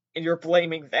grooming and you're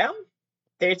blaming them,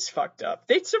 that's fucked up.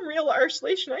 That's some real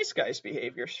r/nice guys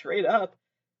behavior, straight up.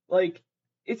 Like,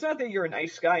 it's not that you're a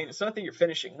nice guy and it's not that you're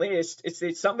finishing last, it's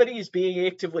that somebody is being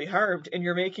actively harmed and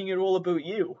you're making it all about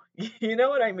you. You know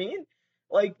what I mean?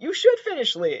 Like, you should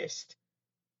finish last.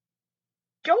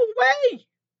 Go away!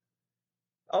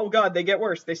 Oh god, they get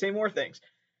worse. They say more things.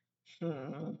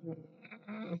 Oh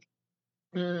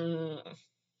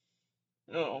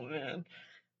man.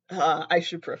 I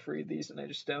should proofread these and I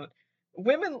just don't.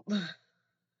 Women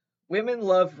women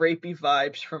love rapey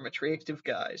vibes from attractive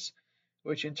guys,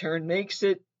 which in turn makes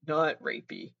it not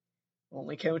rapey.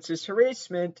 Only counts as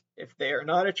harassment if they are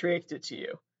not attracted to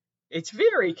you. It's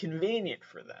very convenient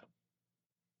for them.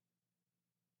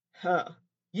 Huh.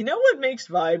 You know what makes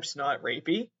vibes not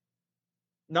rapey?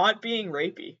 Not being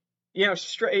rapey. You know,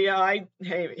 straight. Yeah,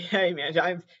 hey,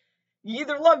 man. You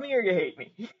either love me or you hate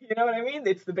me. You know what I mean?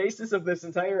 It's the basis of this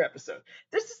entire episode.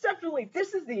 This is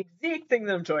the exact thing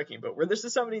that I'm talking about. Where this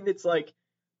is somebody that's like,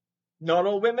 not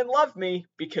all women love me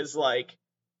because like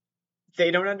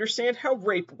they don't understand how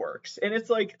rape works, and it's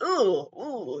like,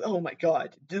 oh my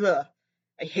god, duh.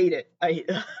 I hate it.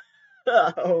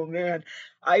 Oh man,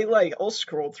 I'll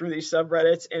scroll through these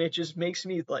subreddits and it just makes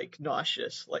me like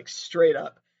nauseous, like straight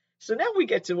up. So now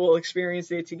we'll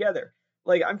experience it together.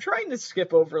 Like, I'm trying to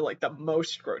skip over like the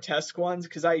most grotesque ones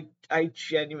because I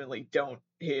genuinely don't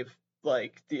have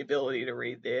like the ability to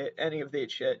read any of that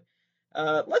shit.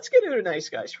 Let's get into nice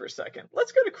guys for a second.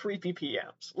 Let's go to creepy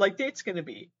PMs. Like, that's gonna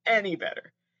be any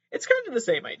better. It's kind of the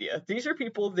same idea. These are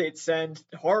people that send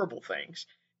horrible things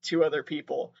to other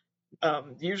people,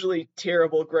 usually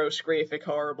terrible, gross, graphic,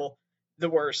 horrible, the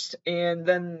worst. And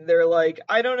then they're like,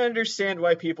 I don't understand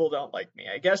why people don't like me.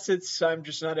 I guess I'm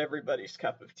just not everybody's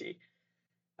cup of tea.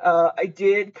 I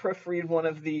did proofread one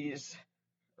of these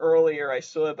earlier. I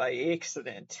saw it by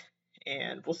accident,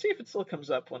 and we'll see if it still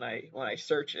comes up when I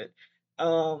search it.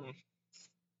 Oh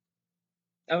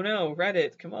no,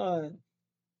 Reddit, come on.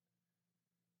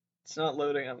 It's not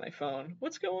loading on my phone.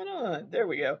 What's going on? There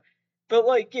we go. But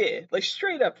like, yeah, like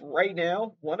straight up right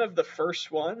now, one of the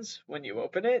first ones when you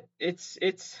open it, it's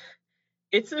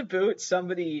about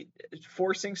somebody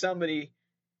forcing somebody,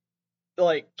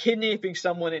 like kidnapping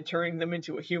someone and turning them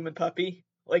into a human puppy,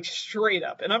 like straight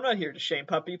up. And I'm not here to shame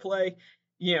puppy play,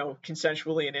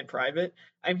 consensually and in private.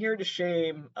 I'm here to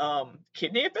shame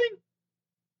kidnapping.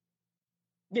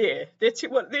 Yeah, that's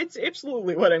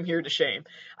absolutely what I'm here to shame.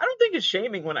 I don't think it's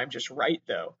shaming when I'm just right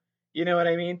though. You know what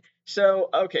I mean? So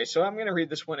okay, so I'm gonna read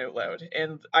this one out loud,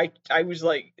 and I was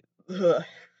like, ugh.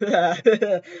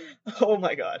 Oh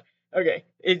my god. Okay,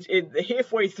 it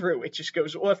halfway through it just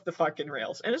goes off the fucking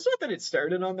rails, and it's not that it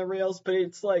started on the rails, but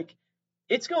it's like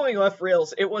it's going off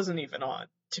rails. It wasn't even on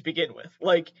to begin with.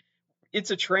 Like,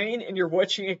 it's a train and you're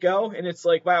watching it go, and it's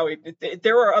like, wow,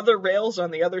 there are other rails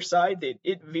on the other side that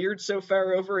it veered so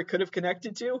far over it could have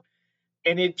connected to,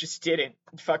 and it just didn't.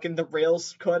 Fucking the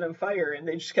rails caught on fire, and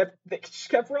they just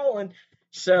kept rolling.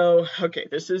 So okay,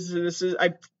 this is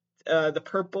the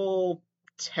purple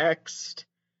text,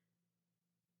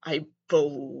 I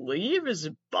believe, is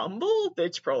Bumble.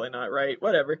 That's probably not right.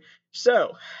 Whatever.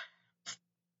 So,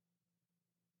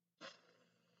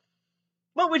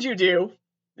 what would you do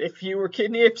if you were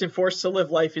kidnapped and forced to live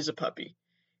life as a puppy?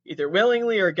 Either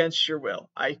willingly or against your will.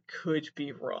 I could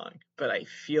be wrong, but I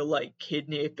feel like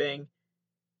kidnapping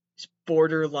is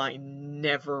borderline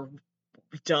never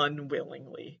done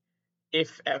willingly,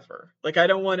 if ever. Like, I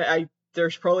don't want to.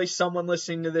 There's probably someone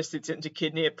listening to this that's into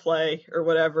kidnap play or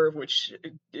whatever, which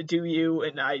do you,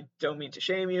 and I don't mean to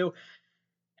shame you.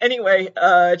 Anyway,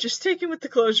 just taking with the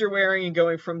clothes you're wearing and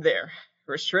going from there.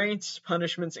 Restraints,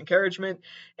 punishments, encouragement,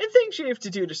 and things you have to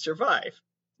do to survive,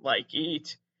 like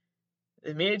eat.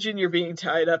 Imagine you're being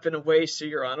tied up in a way so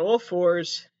you're on all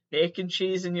fours, making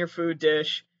cheese in your food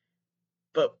dish,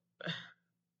 but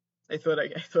I thought I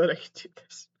could do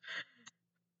this.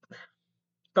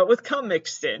 But with cum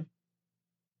mixed in,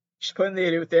 just putting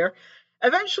the out there.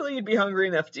 Eventually, you'd be hungry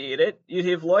enough to eat it. You'd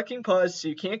have locking paws, so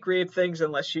you can't grab things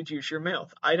unless you'd use your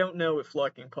mouth. I don't know if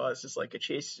locking paws is like a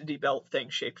chastity belt thing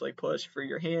shaped like paws for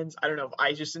your hands. I don't know if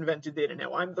I just invented it and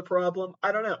now I'm the problem.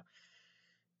 I don't know.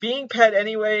 Being pet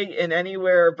anyway and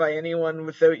anywhere by anyone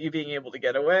without you being able to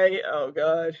get away. Oh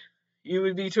god. You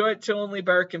would be taught to only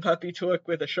bark and puppy talk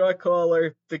with a short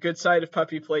collar. The good side of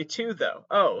puppy play too, though.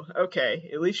 Oh,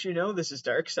 okay. At least you know this is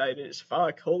dark sided as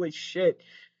fuck. Holy shit.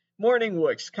 Morning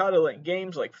walks, cuddling,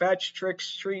 games like fetch,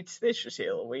 tricks, treats, this is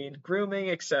Halloween, grooming,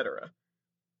 etc.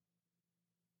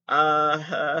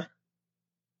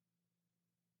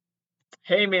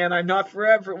 Hey man, I'm not for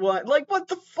everyone. Like, what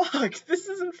the fuck? This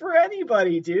isn't for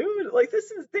anybody, dude. Like,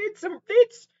 this is,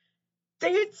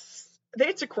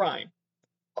 it's a crime.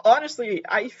 Honestly,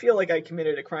 I feel like I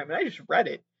committed a crime, and I just read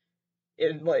it.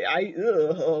 And, like,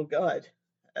 oh god.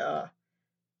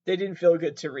 They didn't feel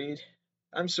good to read.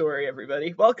 I'm sorry,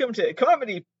 everybody. Welcome to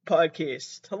Comedy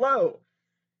Podcast. Hello.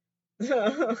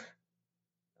 Oh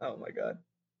my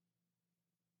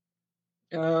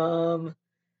god.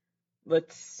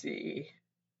 Let's see.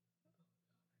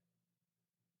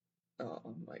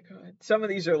 Oh my god. Some of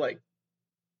these are like,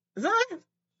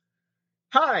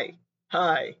 hi,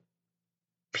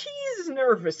 peas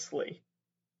nervously.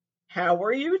 How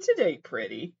are you today,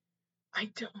 pretty?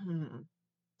 I don't.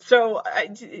 So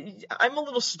I'm a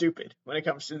little stupid when it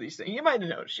comes to these things. You might have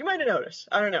noticed.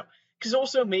 I don't know. Because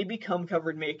also maybe cum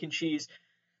covered mac and cheese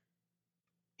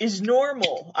is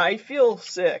normal. I feel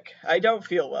sick. I don't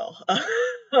feel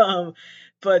well.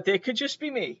 But they could just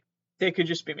be me.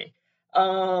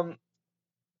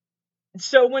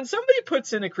 So when somebody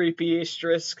puts in a creepy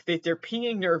asterisk that they're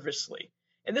peeing nervously,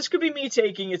 and this could be me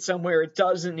taking it somewhere it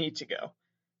doesn't need to go,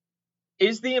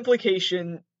 is the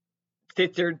implication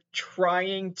that they're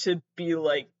trying to be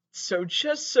like, so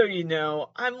just so you know,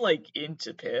 I'm like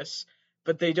into piss,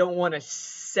 but they don't want to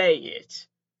say it.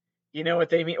 You know what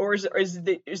they mean? Or is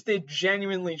it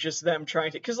genuinely just them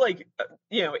trying to, because like,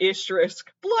 asterisk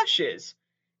blushes.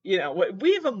 We have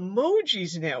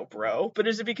emojis now, bro, but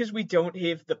is it because we don't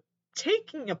have the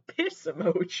taking a piss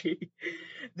emoji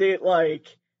that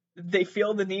like they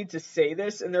feel the need to say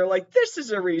this and they're like, this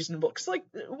is a reasonable, because like,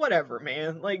 whatever,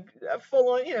 man, like, full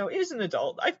on, is an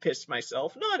adult. I've pissed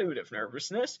myself, not out of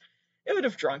nervousness, out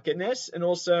of drunkenness, and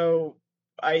also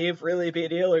I have really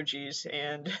bad allergies,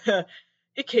 and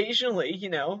occasionally,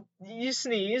 you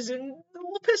sneeze and a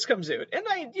little piss comes out. And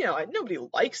nobody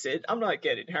likes it. I'm not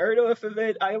getting hurt off of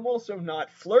it. I am also not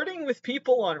flirting with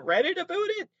people on Reddit about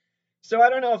it. So I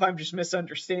don't know if I'm just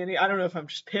misunderstanding. I don't know if I'm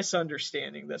just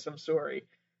piss-understanding this. I'm sorry.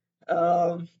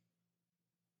 Gonna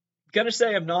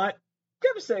say I'm not.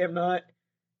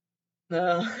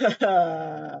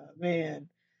 Man.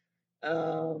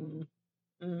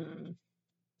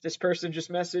 This person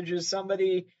just messages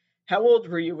somebody, how old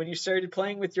were you when you started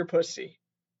playing with your pussy?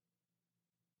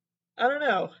 I don't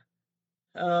know.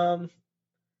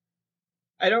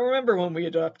 I don't remember when we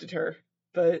adopted her,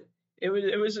 but it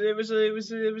was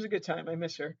a good time. I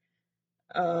miss her.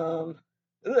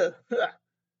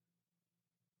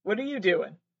 What are you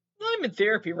doing? I'm in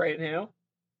therapy right now.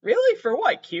 Really? For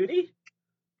what, cutie?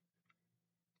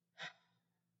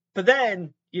 But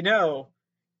then,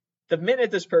 the minute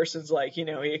this person's like,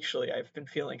 actually, I've been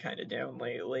feeling kind of down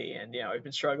lately, and, I've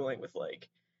been struggling with, like,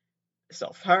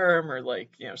 self-harm or,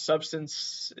 like,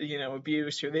 substance,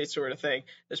 abuse or that sort of thing,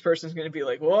 this person's going to be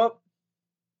like, well,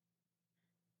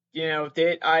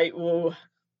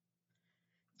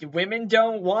 women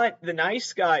don't want the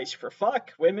nice guys for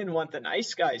fuck. Women want the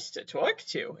nice guys to talk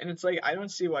to. And it's like, I don't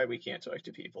see why we can't talk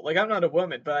to people. Like, I'm not a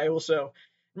woman, but I'm also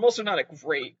not a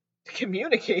great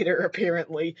communicator,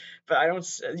 apparently. But I don't,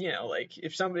 like,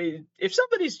 if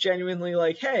somebody's genuinely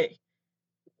like, hey,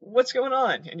 what's going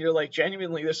on? And you're like,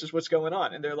 genuinely, this is what's going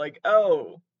on. And they're like,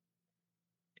 oh,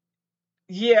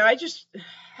 yeah, I just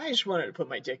wanted to put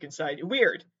my dick inside.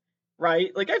 Weird,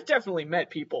 right? Like, I've definitely met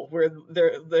people where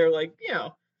they're like,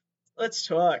 let's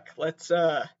talk. Let's,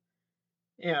 they're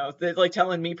like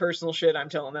telling me personal shit. I'm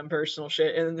telling them personal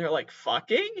shit. And then they're like,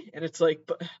 fucking? And it's like,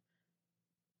 but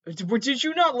did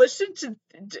you not listen to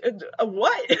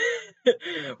what?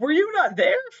 Were you not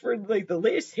there for like the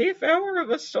last half hour of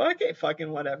us talking?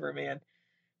 Fucking whatever, man.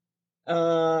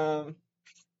 Oh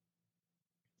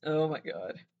my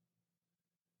god.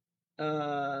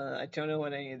 I don't know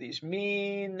what any of these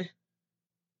mean.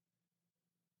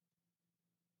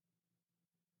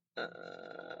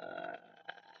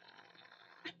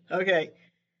 Okay.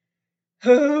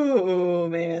 Oh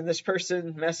man, this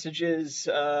person messages,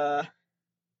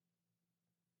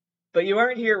 but you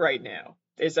aren't here right now.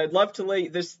 is I'd love to lay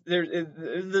this.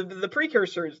 The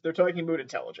precursors. They're talking about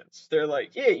intelligence. They're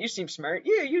like, yeah, you seem smart.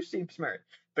 Yeah, you seem smart,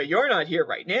 but you're not here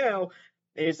right now.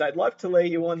 Is I'd love to lay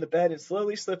you on the bed and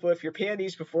slowly slip off your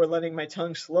panties before letting my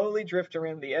tongue slowly drift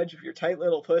around the edge of your tight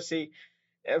little pussy,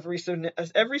 every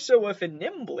so often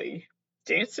nimbly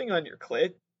dancing on your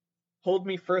clit. Hold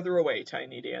me further away,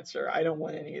 tiny dancer. I don't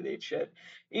want any of that shit.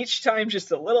 Each time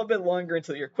just a little bit longer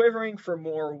until you're quivering for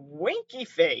more winky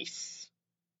face.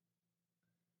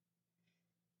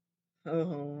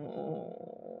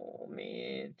 Oh,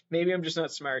 man. Maybe I'm just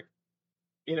not smart.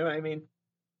 You know what I mean?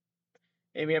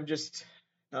 Maybe I'm just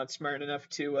not smart enough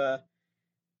to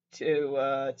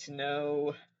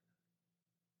know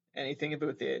anything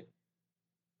about it.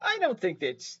 I don't think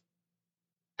that's.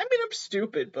 I mean, I'm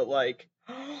stupid, but like,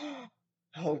 oh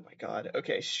my god.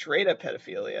 Okay, straight up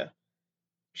pedophilia.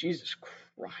 Jesus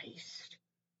Christ.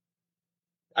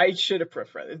 I should have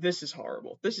preferred. This is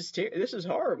horrible. This is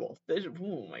horrible.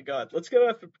 Oh my god. Let's go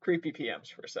off of creepy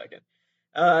PMs for a second.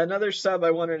 Another sub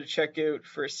I wanted to check out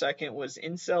for a second was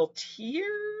IncelTear,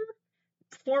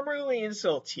 formerly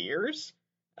IncelTears.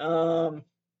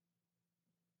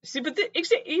 See, but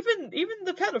even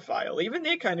the pedophile, even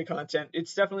that kind of content,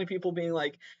 it's definitely people being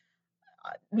like,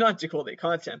 not to call it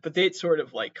content, but it's sort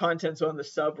of like contents on the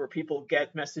sub where people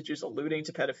get messages alluding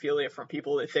to pedophilia from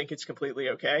people that think it's completely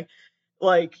okay.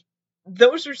 Like,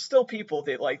 those are still people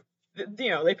that, like,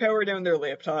 they power down their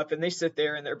laptop and they sit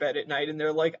there in their bed at night and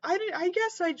they're like, I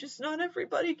guess not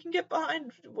everybody can get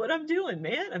behind what I'm doing,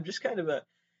 man. I'm just kind of a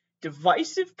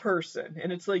divisive person.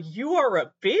 And it's like, you are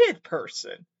a bad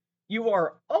person. You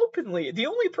are openly, the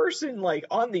only person, like,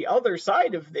 on the other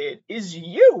side of that is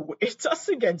you. It's us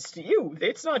against you.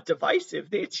 It's not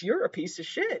divisive. You're a piece of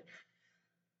shit.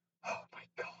 Oh my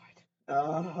god.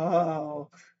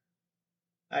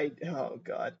 Oh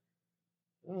god.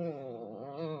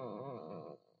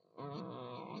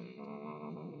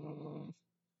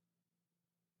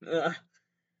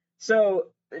 So,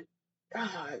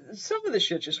 some of the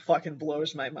shit just fucking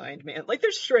blows my mind, man. Like,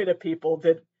 there's straight up people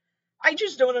that I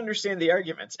just don't understand the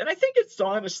arguments. And I think it's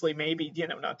honestly maybe,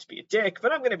 not to be a dick,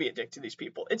 but I'm going to be a dick to these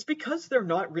people. It's because they're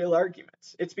not real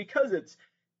arguments. It's because it's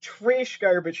trash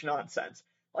garbage nonsense.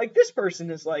 Like, this person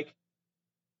is like,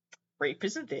 rape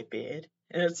isn't that bad.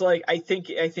 And it's like, I think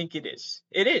it is.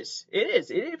 It is.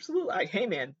 It absolutely. Hey,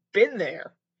 man, been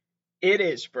there. It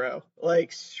is, bro.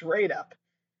 Like, straight up.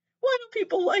 Why don't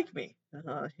people like me?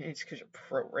 It's because you're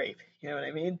pro-rape. You know what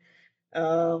I mean?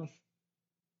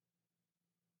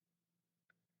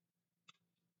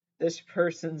 This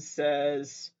person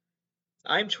says,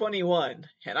 I'm 21,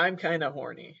 and I'm kind of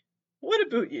horny. What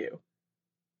about you?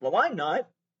 Well, I'm not.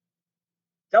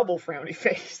 Double frowny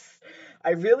face.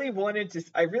 I really wanted to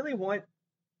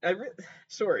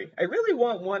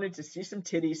see some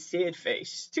titties, sad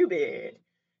face. Too bad.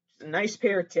 Just a nice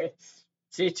pair of tits.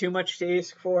 Is it too much to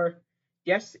ask for?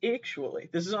 Yes, actually.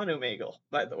 This is on Omegle,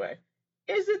 by the way.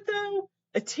 Is it though?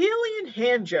 Italian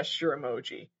hand gesture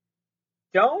emoji.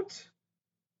 Don't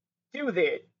do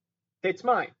that. That's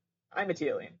mine. I'm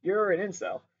Italian. You're an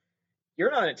incel.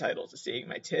 You're not entitled to seeing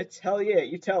my tits. Hell yeah,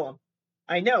 you tell him.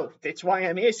 I know. That's why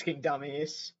I'm asking,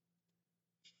 dumbass.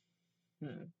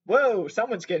 Whoa,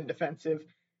 someone's getting defensive.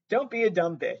 Don't be a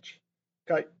dumb bitch.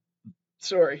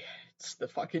 Sorry, it's the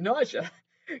fucking nausea.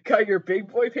 Got your big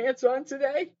boy pants on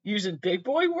today? Using big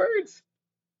boy words?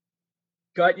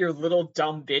 Got your little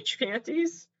dumb bitch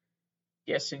panties?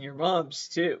 Yes, and your mom's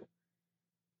too.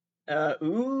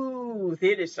 Ooh,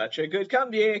 that is such a good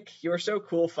comeback. You're so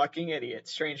cool, fucking idiot.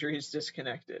 Stranger who's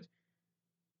disconnected.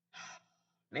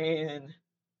 Man.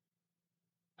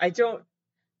 I don't.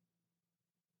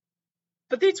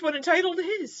 But that's what entitled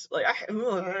is. Like, I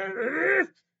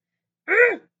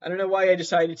don't know why I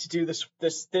decided to do this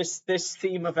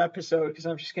theme of episode, because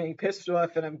I'm just getting pissed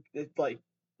off and I'm like,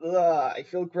 I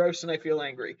feel gross and I feel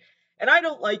angry. And I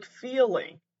don't like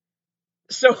feeling.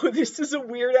 So this is a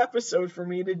weird episode for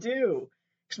me to do.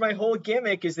 Because my whole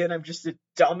gimmick is that I'm just a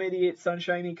dumb idiot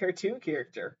sunshiny cartoon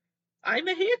character. I'm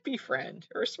a happy friend,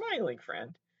 or a smiling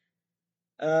friend.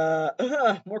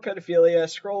 More pedophilia,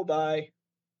 scroll by.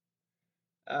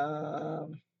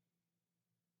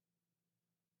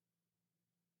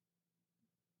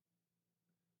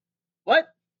 What?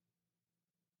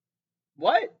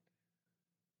 What?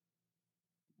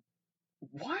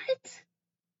 What?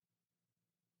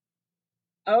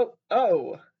 Oh.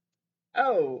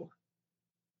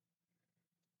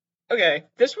 Okay,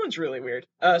 this one's really weird.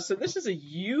 So this is a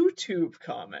YouTube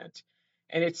comment,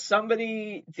 and it's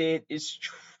somebody that is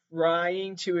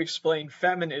trying to explain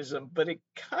feminism, but it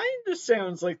kind of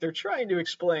sounds like they're trying to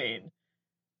explain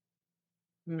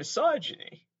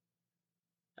misogyny.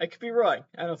 I could be wrong.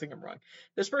 I don't think I'm wrong.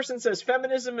 This person says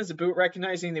feminism is about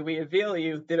recognizing that we have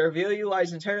value, that our value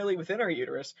lies entirely within our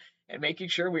uterus, and making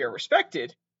sure we are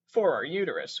respected for our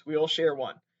uterus. We all share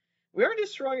one. We aren't as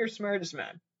strong or smart as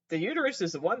men. The uterus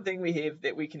is the one thing we have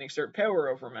that we can exert power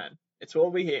over men. It's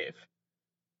all we have.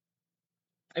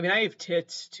 I mean, I have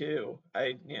tits too.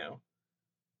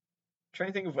 Trying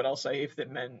to think of what else I have that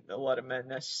a lot of men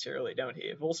necessarily don't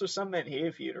have. Also, some men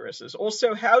have uteruses.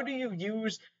 Also, how do you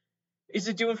use, is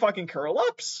it doing fucking curl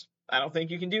ups? I don't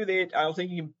think you can do that. I don't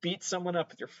think you can beat someone up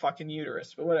with your fucking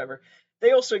uterus, but whatever.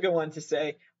 They also go on to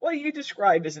say, what you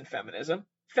describe isn't feminism.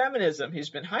 Feminism has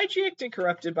been hijacked and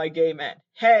corrupted by gay men.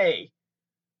 Hey,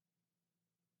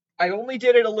 I only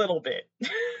did it a little bit.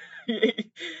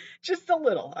 Just a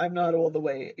little. I'm not all the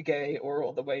way gay or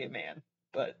all the way a man,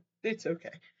 but it's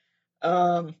okay.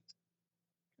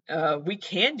 We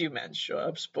can do men's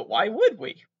jobs, but why would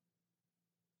we?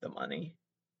 The money.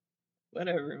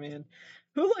 Whatever, man.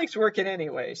 Who likes working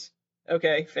anyways?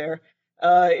 Okay, fair.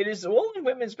 It is all in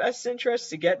women's best interest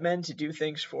to get men to do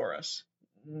things for us.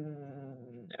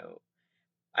 No.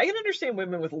 I can understand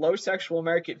women with low sexual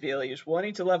market values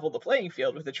wanting to level the playing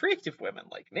field with attractive women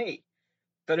like me.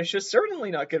 But it's just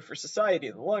certainly not good for society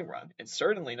in the long run. It's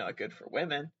certainly not good for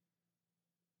women.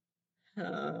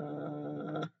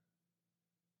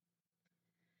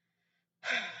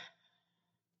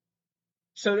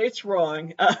 So it's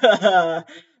wrong. I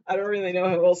don't really know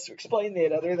how else to explain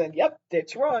that other than, yep,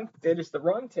 it's wrong. That is the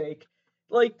wrong take.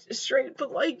 Like, straight,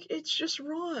 but like, it's just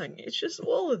wrong. It's just,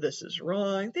 all of this is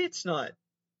wrong. That's not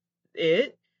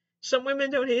it. Some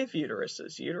women don't have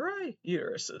uteruses.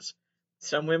 Uteruses.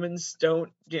 Some women's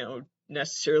don't,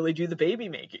 necessarily do the baby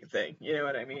making thing. You know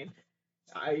what I mean?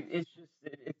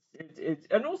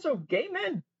 And also gay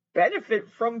men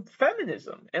benefit from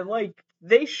feminism, and like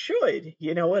they should,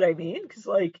 you know what I mean? Because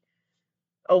like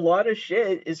a lot of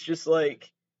shit is just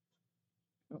like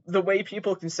the way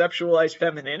people conceptualize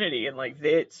femininity and like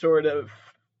that sort of,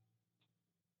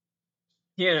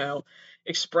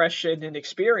 expression and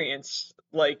experience,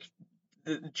 like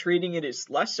treating it as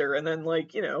lesser, and then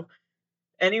like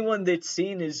anyone that's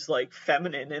seen as like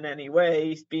feminine in any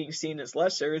way being seen as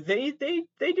lesser, they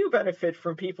do benefit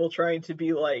from people trying to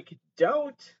be like,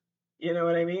 don't, you know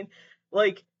what I mean?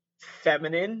 Like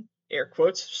feminine, air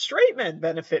quotes, straight men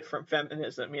benefit from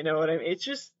feminism, you know what I mean? It's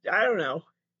just, I don't know.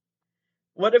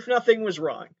 What if nothing was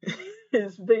wrong?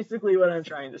 Is basically what I'm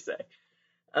trying to say.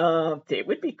 It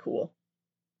would be cool.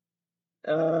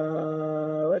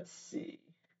 Let's see.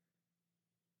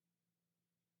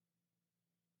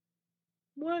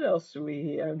 What else do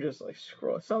we? I'm just like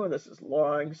scroll. Some of this is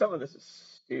long. Some of this is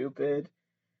stupid.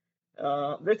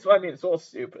 That's what I mean. It's all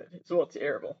stupid. It's all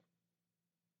terrible.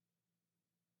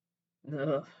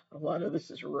 A lot of this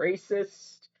is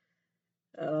racist.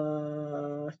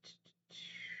 Oh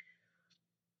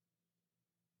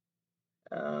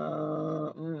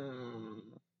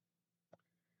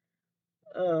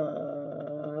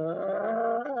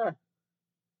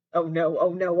no!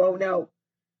 Oh no! Oh no!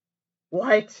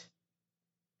 What?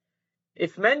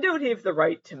 If men don't have the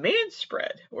right to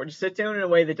manspread, or to sit down in a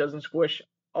way that doesn't squish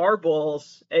our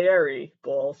balls, ARE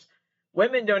balls,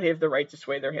 women don't have the right to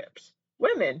sway their hips.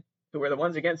 Women, who are the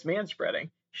ones against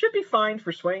manspreading, should be fined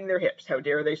for swaying their hips. How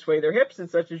dare they sway their hips in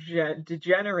such a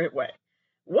degenerate way?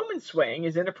 Woman swaying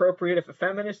is inappropriate. If a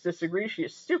feminist disagrees, she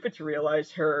is stupid to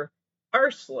realize her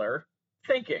arsler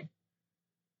thinking.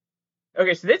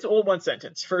 Okay, so that's all one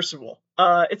sentence, first of all.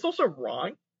 It's also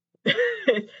wrong.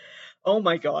 Oh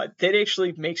my god, that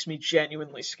actually makes me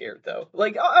genuinely scared, though.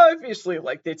 Like, obviously,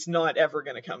 like, it's not ever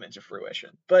going to come into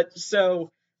fruition. But, so,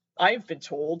 I've been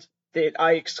told that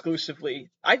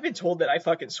I've been told that I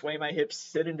fucking sway my hips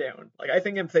sitting down. Like, I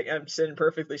think I'm sitting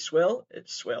perfectly still,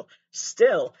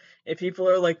 and people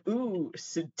are like, ooh,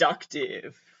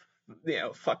 seductive,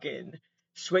 fucking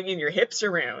swinging your hips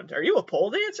around. Are you a pole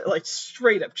dancer? Like,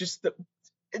 straight up, just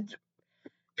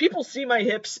people see my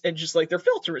hips and just, like, their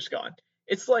filter is gone.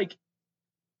 It's like,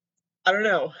 I don't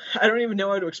know. I don't even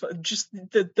know how to explain. Just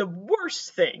the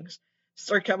worst things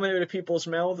start coming out of people's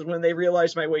mouths when they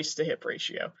realize my waist to hip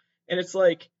ratio. And it's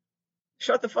like,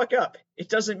 shut the fuck up. It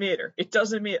doesn't matter. It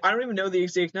doesn't matter. I don't even know the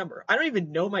exact number. I don't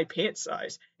even know my pant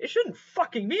size. It shouldn't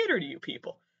fucking matter to you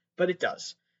people. But it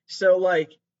does. So,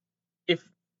 like, if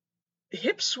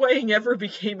hip swaying ever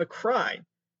became a crime,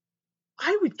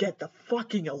 I would get the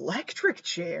fucking electric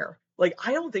chair. Like,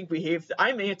 I don't think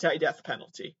I'm anti-death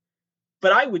penalty.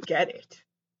 But I would get it.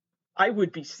 I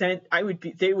would be sent.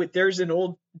 There's an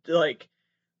old, like,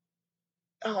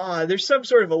 there's some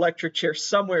sort of electric chair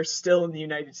somewhere still in the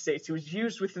United States. It was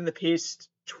used within the past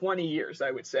 20 years, I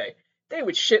would say. They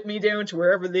would ship me down to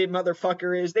wherever the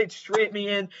motherfucker is. They'd straight me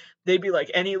in. They'd be like,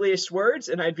 any last words?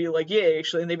 And I'd be like, yeah,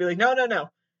 actually. And they'd be like, no, no, no.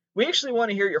 We actually want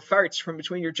to hear your farts from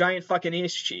between your giant fucking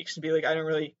ass cheeks. And be like, I don't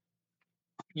really,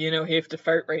 have to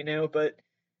fart right now. But,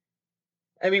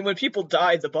 I mean, when people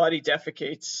die, the body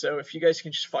defecates. So if you guys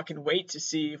can just fucking wait to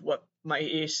see what my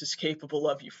ass is capable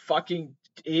of, you fucking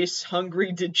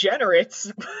ass-hungry degenerates.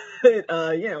 But,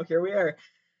 here we are.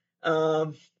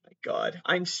 My God.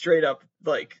 I'm straight up,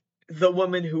 like, The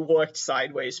Woman Who Walked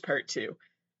Sideways Part 2.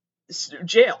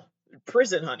 Jail.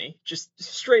 Prison, honey. Just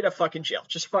straight up fucking jail.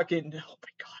 Just fucking, oh my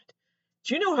God.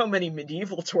 Do you know how many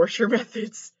medieval torture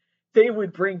methods they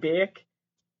would bring back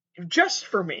just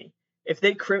for me? If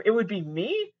they, it would be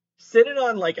me sitting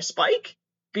on like a spike,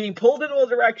 being pulled in all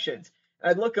directions.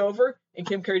 I'd look over and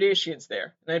Kim Kardashian's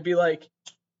there. And I'd be like,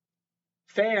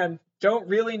 fan, don't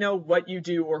really know what you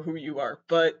do or who you are,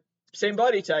 but same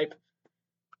body type.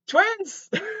 Twins!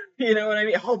 You know what I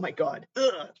mean? Oh my God.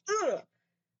 Ugh.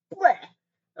 Blah.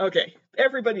 Okay,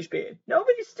 everybody's bad.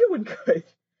 Nobody's doing good.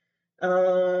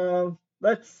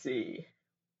 Let's see.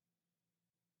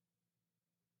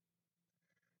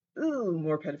 Ooh,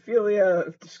 more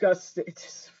pedophilia. Disgusting. It's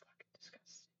just fucking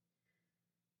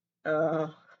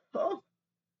disgusting.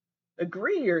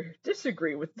 Agree or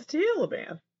disagree with the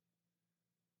Taliban?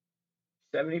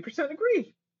 70%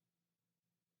 agree.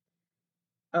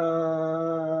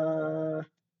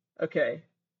 Okay.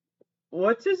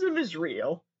 Autism is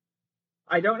real.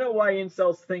 I don't know why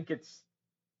incels think it's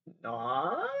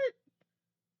not.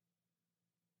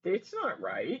 It's not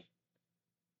right.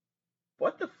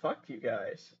 What the fuck, you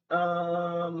guys?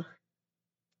 Uh-oh.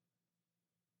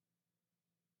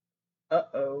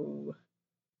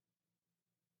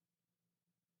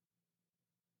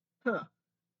 Huh.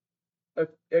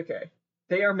 Okay.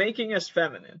 They are making us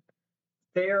feminine.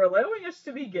 They are allowing us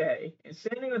to be gay and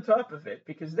standing on top of it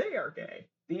because they are gay,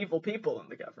 the evil people in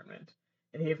the government,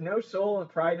 and have no soul and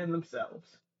pride in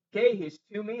themselves. Gay has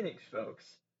two meanings, folks.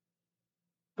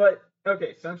 But,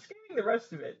 okay, so I'm skimming the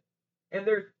rest of it, and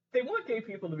they want gay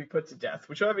people to be put to death,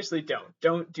 which obviously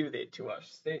don't do that to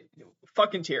us. They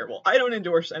fucking terrible. I don't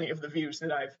endorse any of the views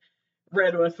that I've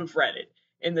read off of Reddit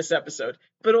in this episode.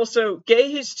 But also,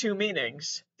 gay has two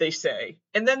meanings, they say,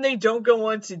 and then they don't go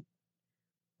on to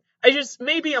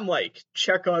maybe I'm like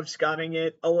Chekhov's gunning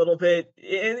it a little bit,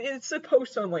 and it's a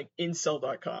post on like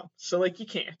incel.com, so like you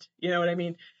can't, you know what I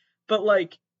mean? But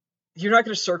like, you're not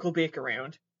going to circle back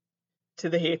around to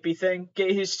the happy thing.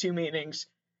 Gay has two meanings.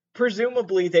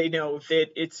 Presumably they know that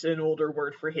it's an older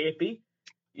word for happy.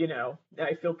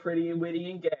 I feel pretty and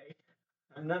witty and gay.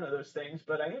 I'm none of those things,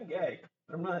 but I am gay.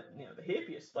 I'm not, the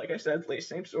happiest, like I said,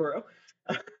 last name Sorrow.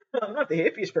 I'm not the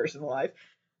happiest person alive.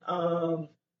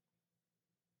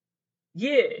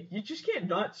 Yeah, you just can't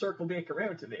not circle back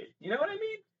around to that. You know what I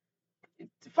mean?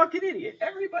 It's a fucking idiot.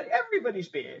 Everybody's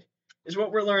bad, is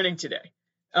what we're learning today.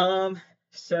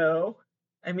 So,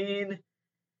 I mean,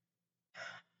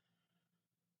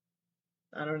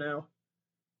 I don't know,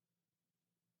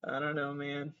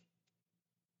 man.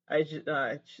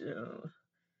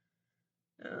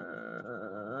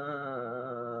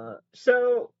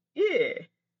 So, yeah.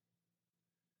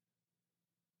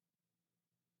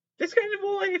 That's kind of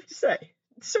all I have to say.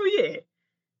 So, yeah.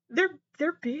 They're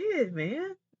bad,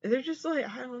 man. They're just like,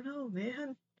 I don't know,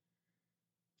 man.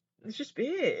 It's just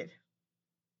bad.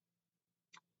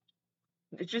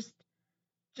 It's just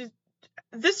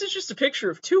this is just a picture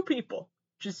of two people,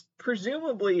 just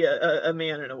presumably a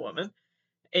man and a woman,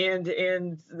 and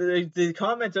the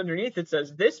comment underneath it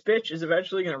says, "This bitch is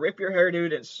eventually gonna rip your hair,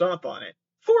 dude, and stomp on it."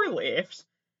 4 laughs.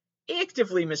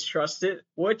 Actively mistrust it.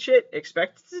 Watch it.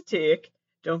 Expect it to take.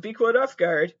 Don't be caught off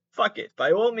guard. Fuck it.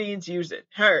 By all means, use it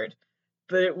hard,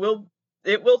 but it will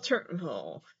turn.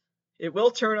 Oh, it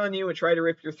will turn on you and try to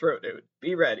rip your throat, dude.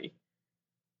 Be ready.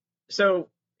 So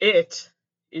it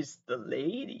is the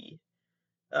lady,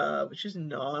 which is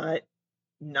not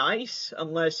nice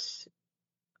unless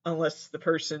the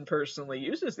person personally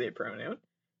uses the pronoun.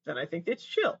 Then I think it's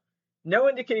chill. No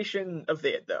indication of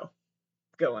that though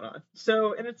going on.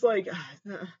 So, and it's like,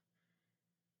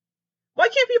 why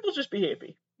can't people just be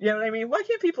happy? You know what I mean? Why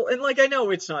can't people? And like, I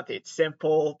know it's not that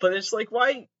simple, but it's like,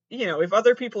 why? If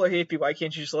other people are happy, why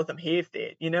can't you just let them have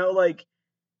that? Like.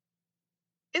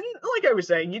 And like I was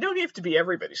saying, you don't have to be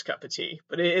everybody's cup of tea,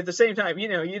 but at the same time, you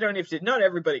don't have to, not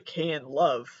everybody can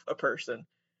love a person,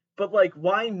 but like,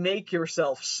 why make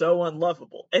yourself so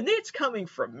unlovable? And that's coming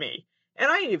from me. And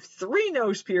I have 3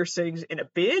 nose piercings and a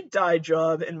bad dye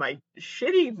job and my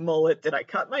shitty mullet that I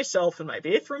cut myself in my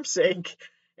bathroom sink.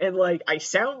 And like, I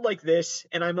sound like this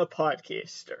and I'm a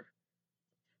podcaster.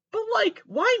 But, like,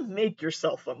 why make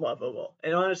yourself unlovable?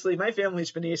 And honestly, my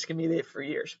family's been asking me that for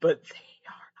years, but they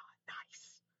are not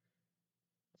nice.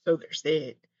 So there's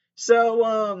that.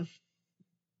 So,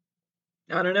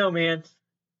 I don't know, man.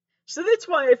 So that's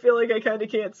why I feel like I kind of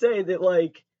can't say that,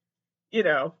 like,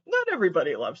 not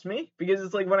everybody loves me. Because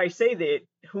it's like, when I say that,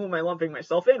 who am I lumping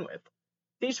myself in with?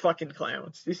 These fucking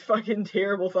clowns. These fucking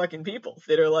terrible fucking people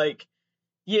that are like,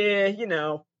 yeah,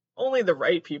 only the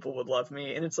right people would love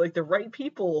me. And it's like, the right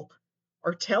people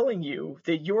are telling you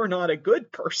that you're not a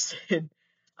good person.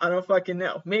 I don't fucking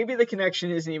know. Maybe the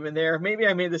connection isn't even there. Maybe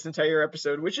I made this entire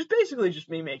episode, which is basically just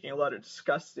me making a lot of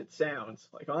disgusted sounds.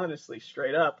 Like, honestly,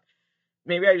 straight up.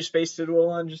 Maybe I just based it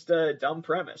all on just a dumb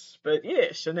premise. But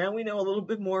yeah, so now we know a little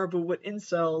bit more about what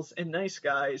incels and nice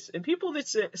guys and people that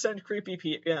send creepy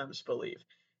PMs believe.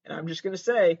 And I'm just going to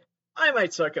say, I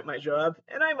might suck at my job,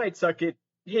 and I might suck at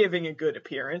having a good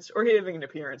appearance, or having an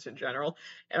appearance in general,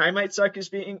 and I might suck as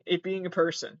being a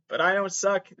person, but I don't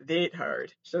suck that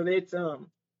hard. So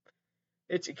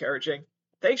it's encouraging.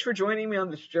 Thanks for joining me on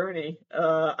this journey.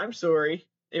 I'm sorry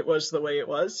it was the way it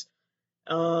was.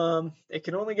 It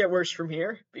can only get worse from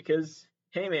here because,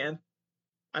 hey man,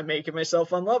 I'm making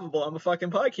myself unlovable. I'm a fucking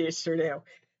podcaster now.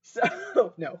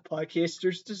 So, no,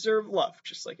 podcasters deserve love,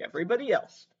 just like everybody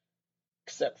else.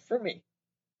 Except for me.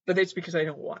 But that's because I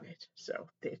don't want it. So,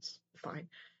 that's fine.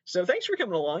 So, thanks for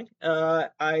coming along. Now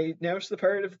it's the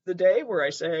part of the day where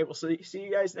I say I will see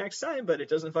you guys next time, but it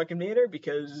doesn't fucking matter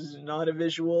because not a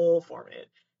visual format.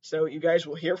 So, you guys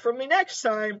will hear from me next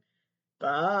time.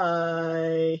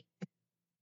 Bye.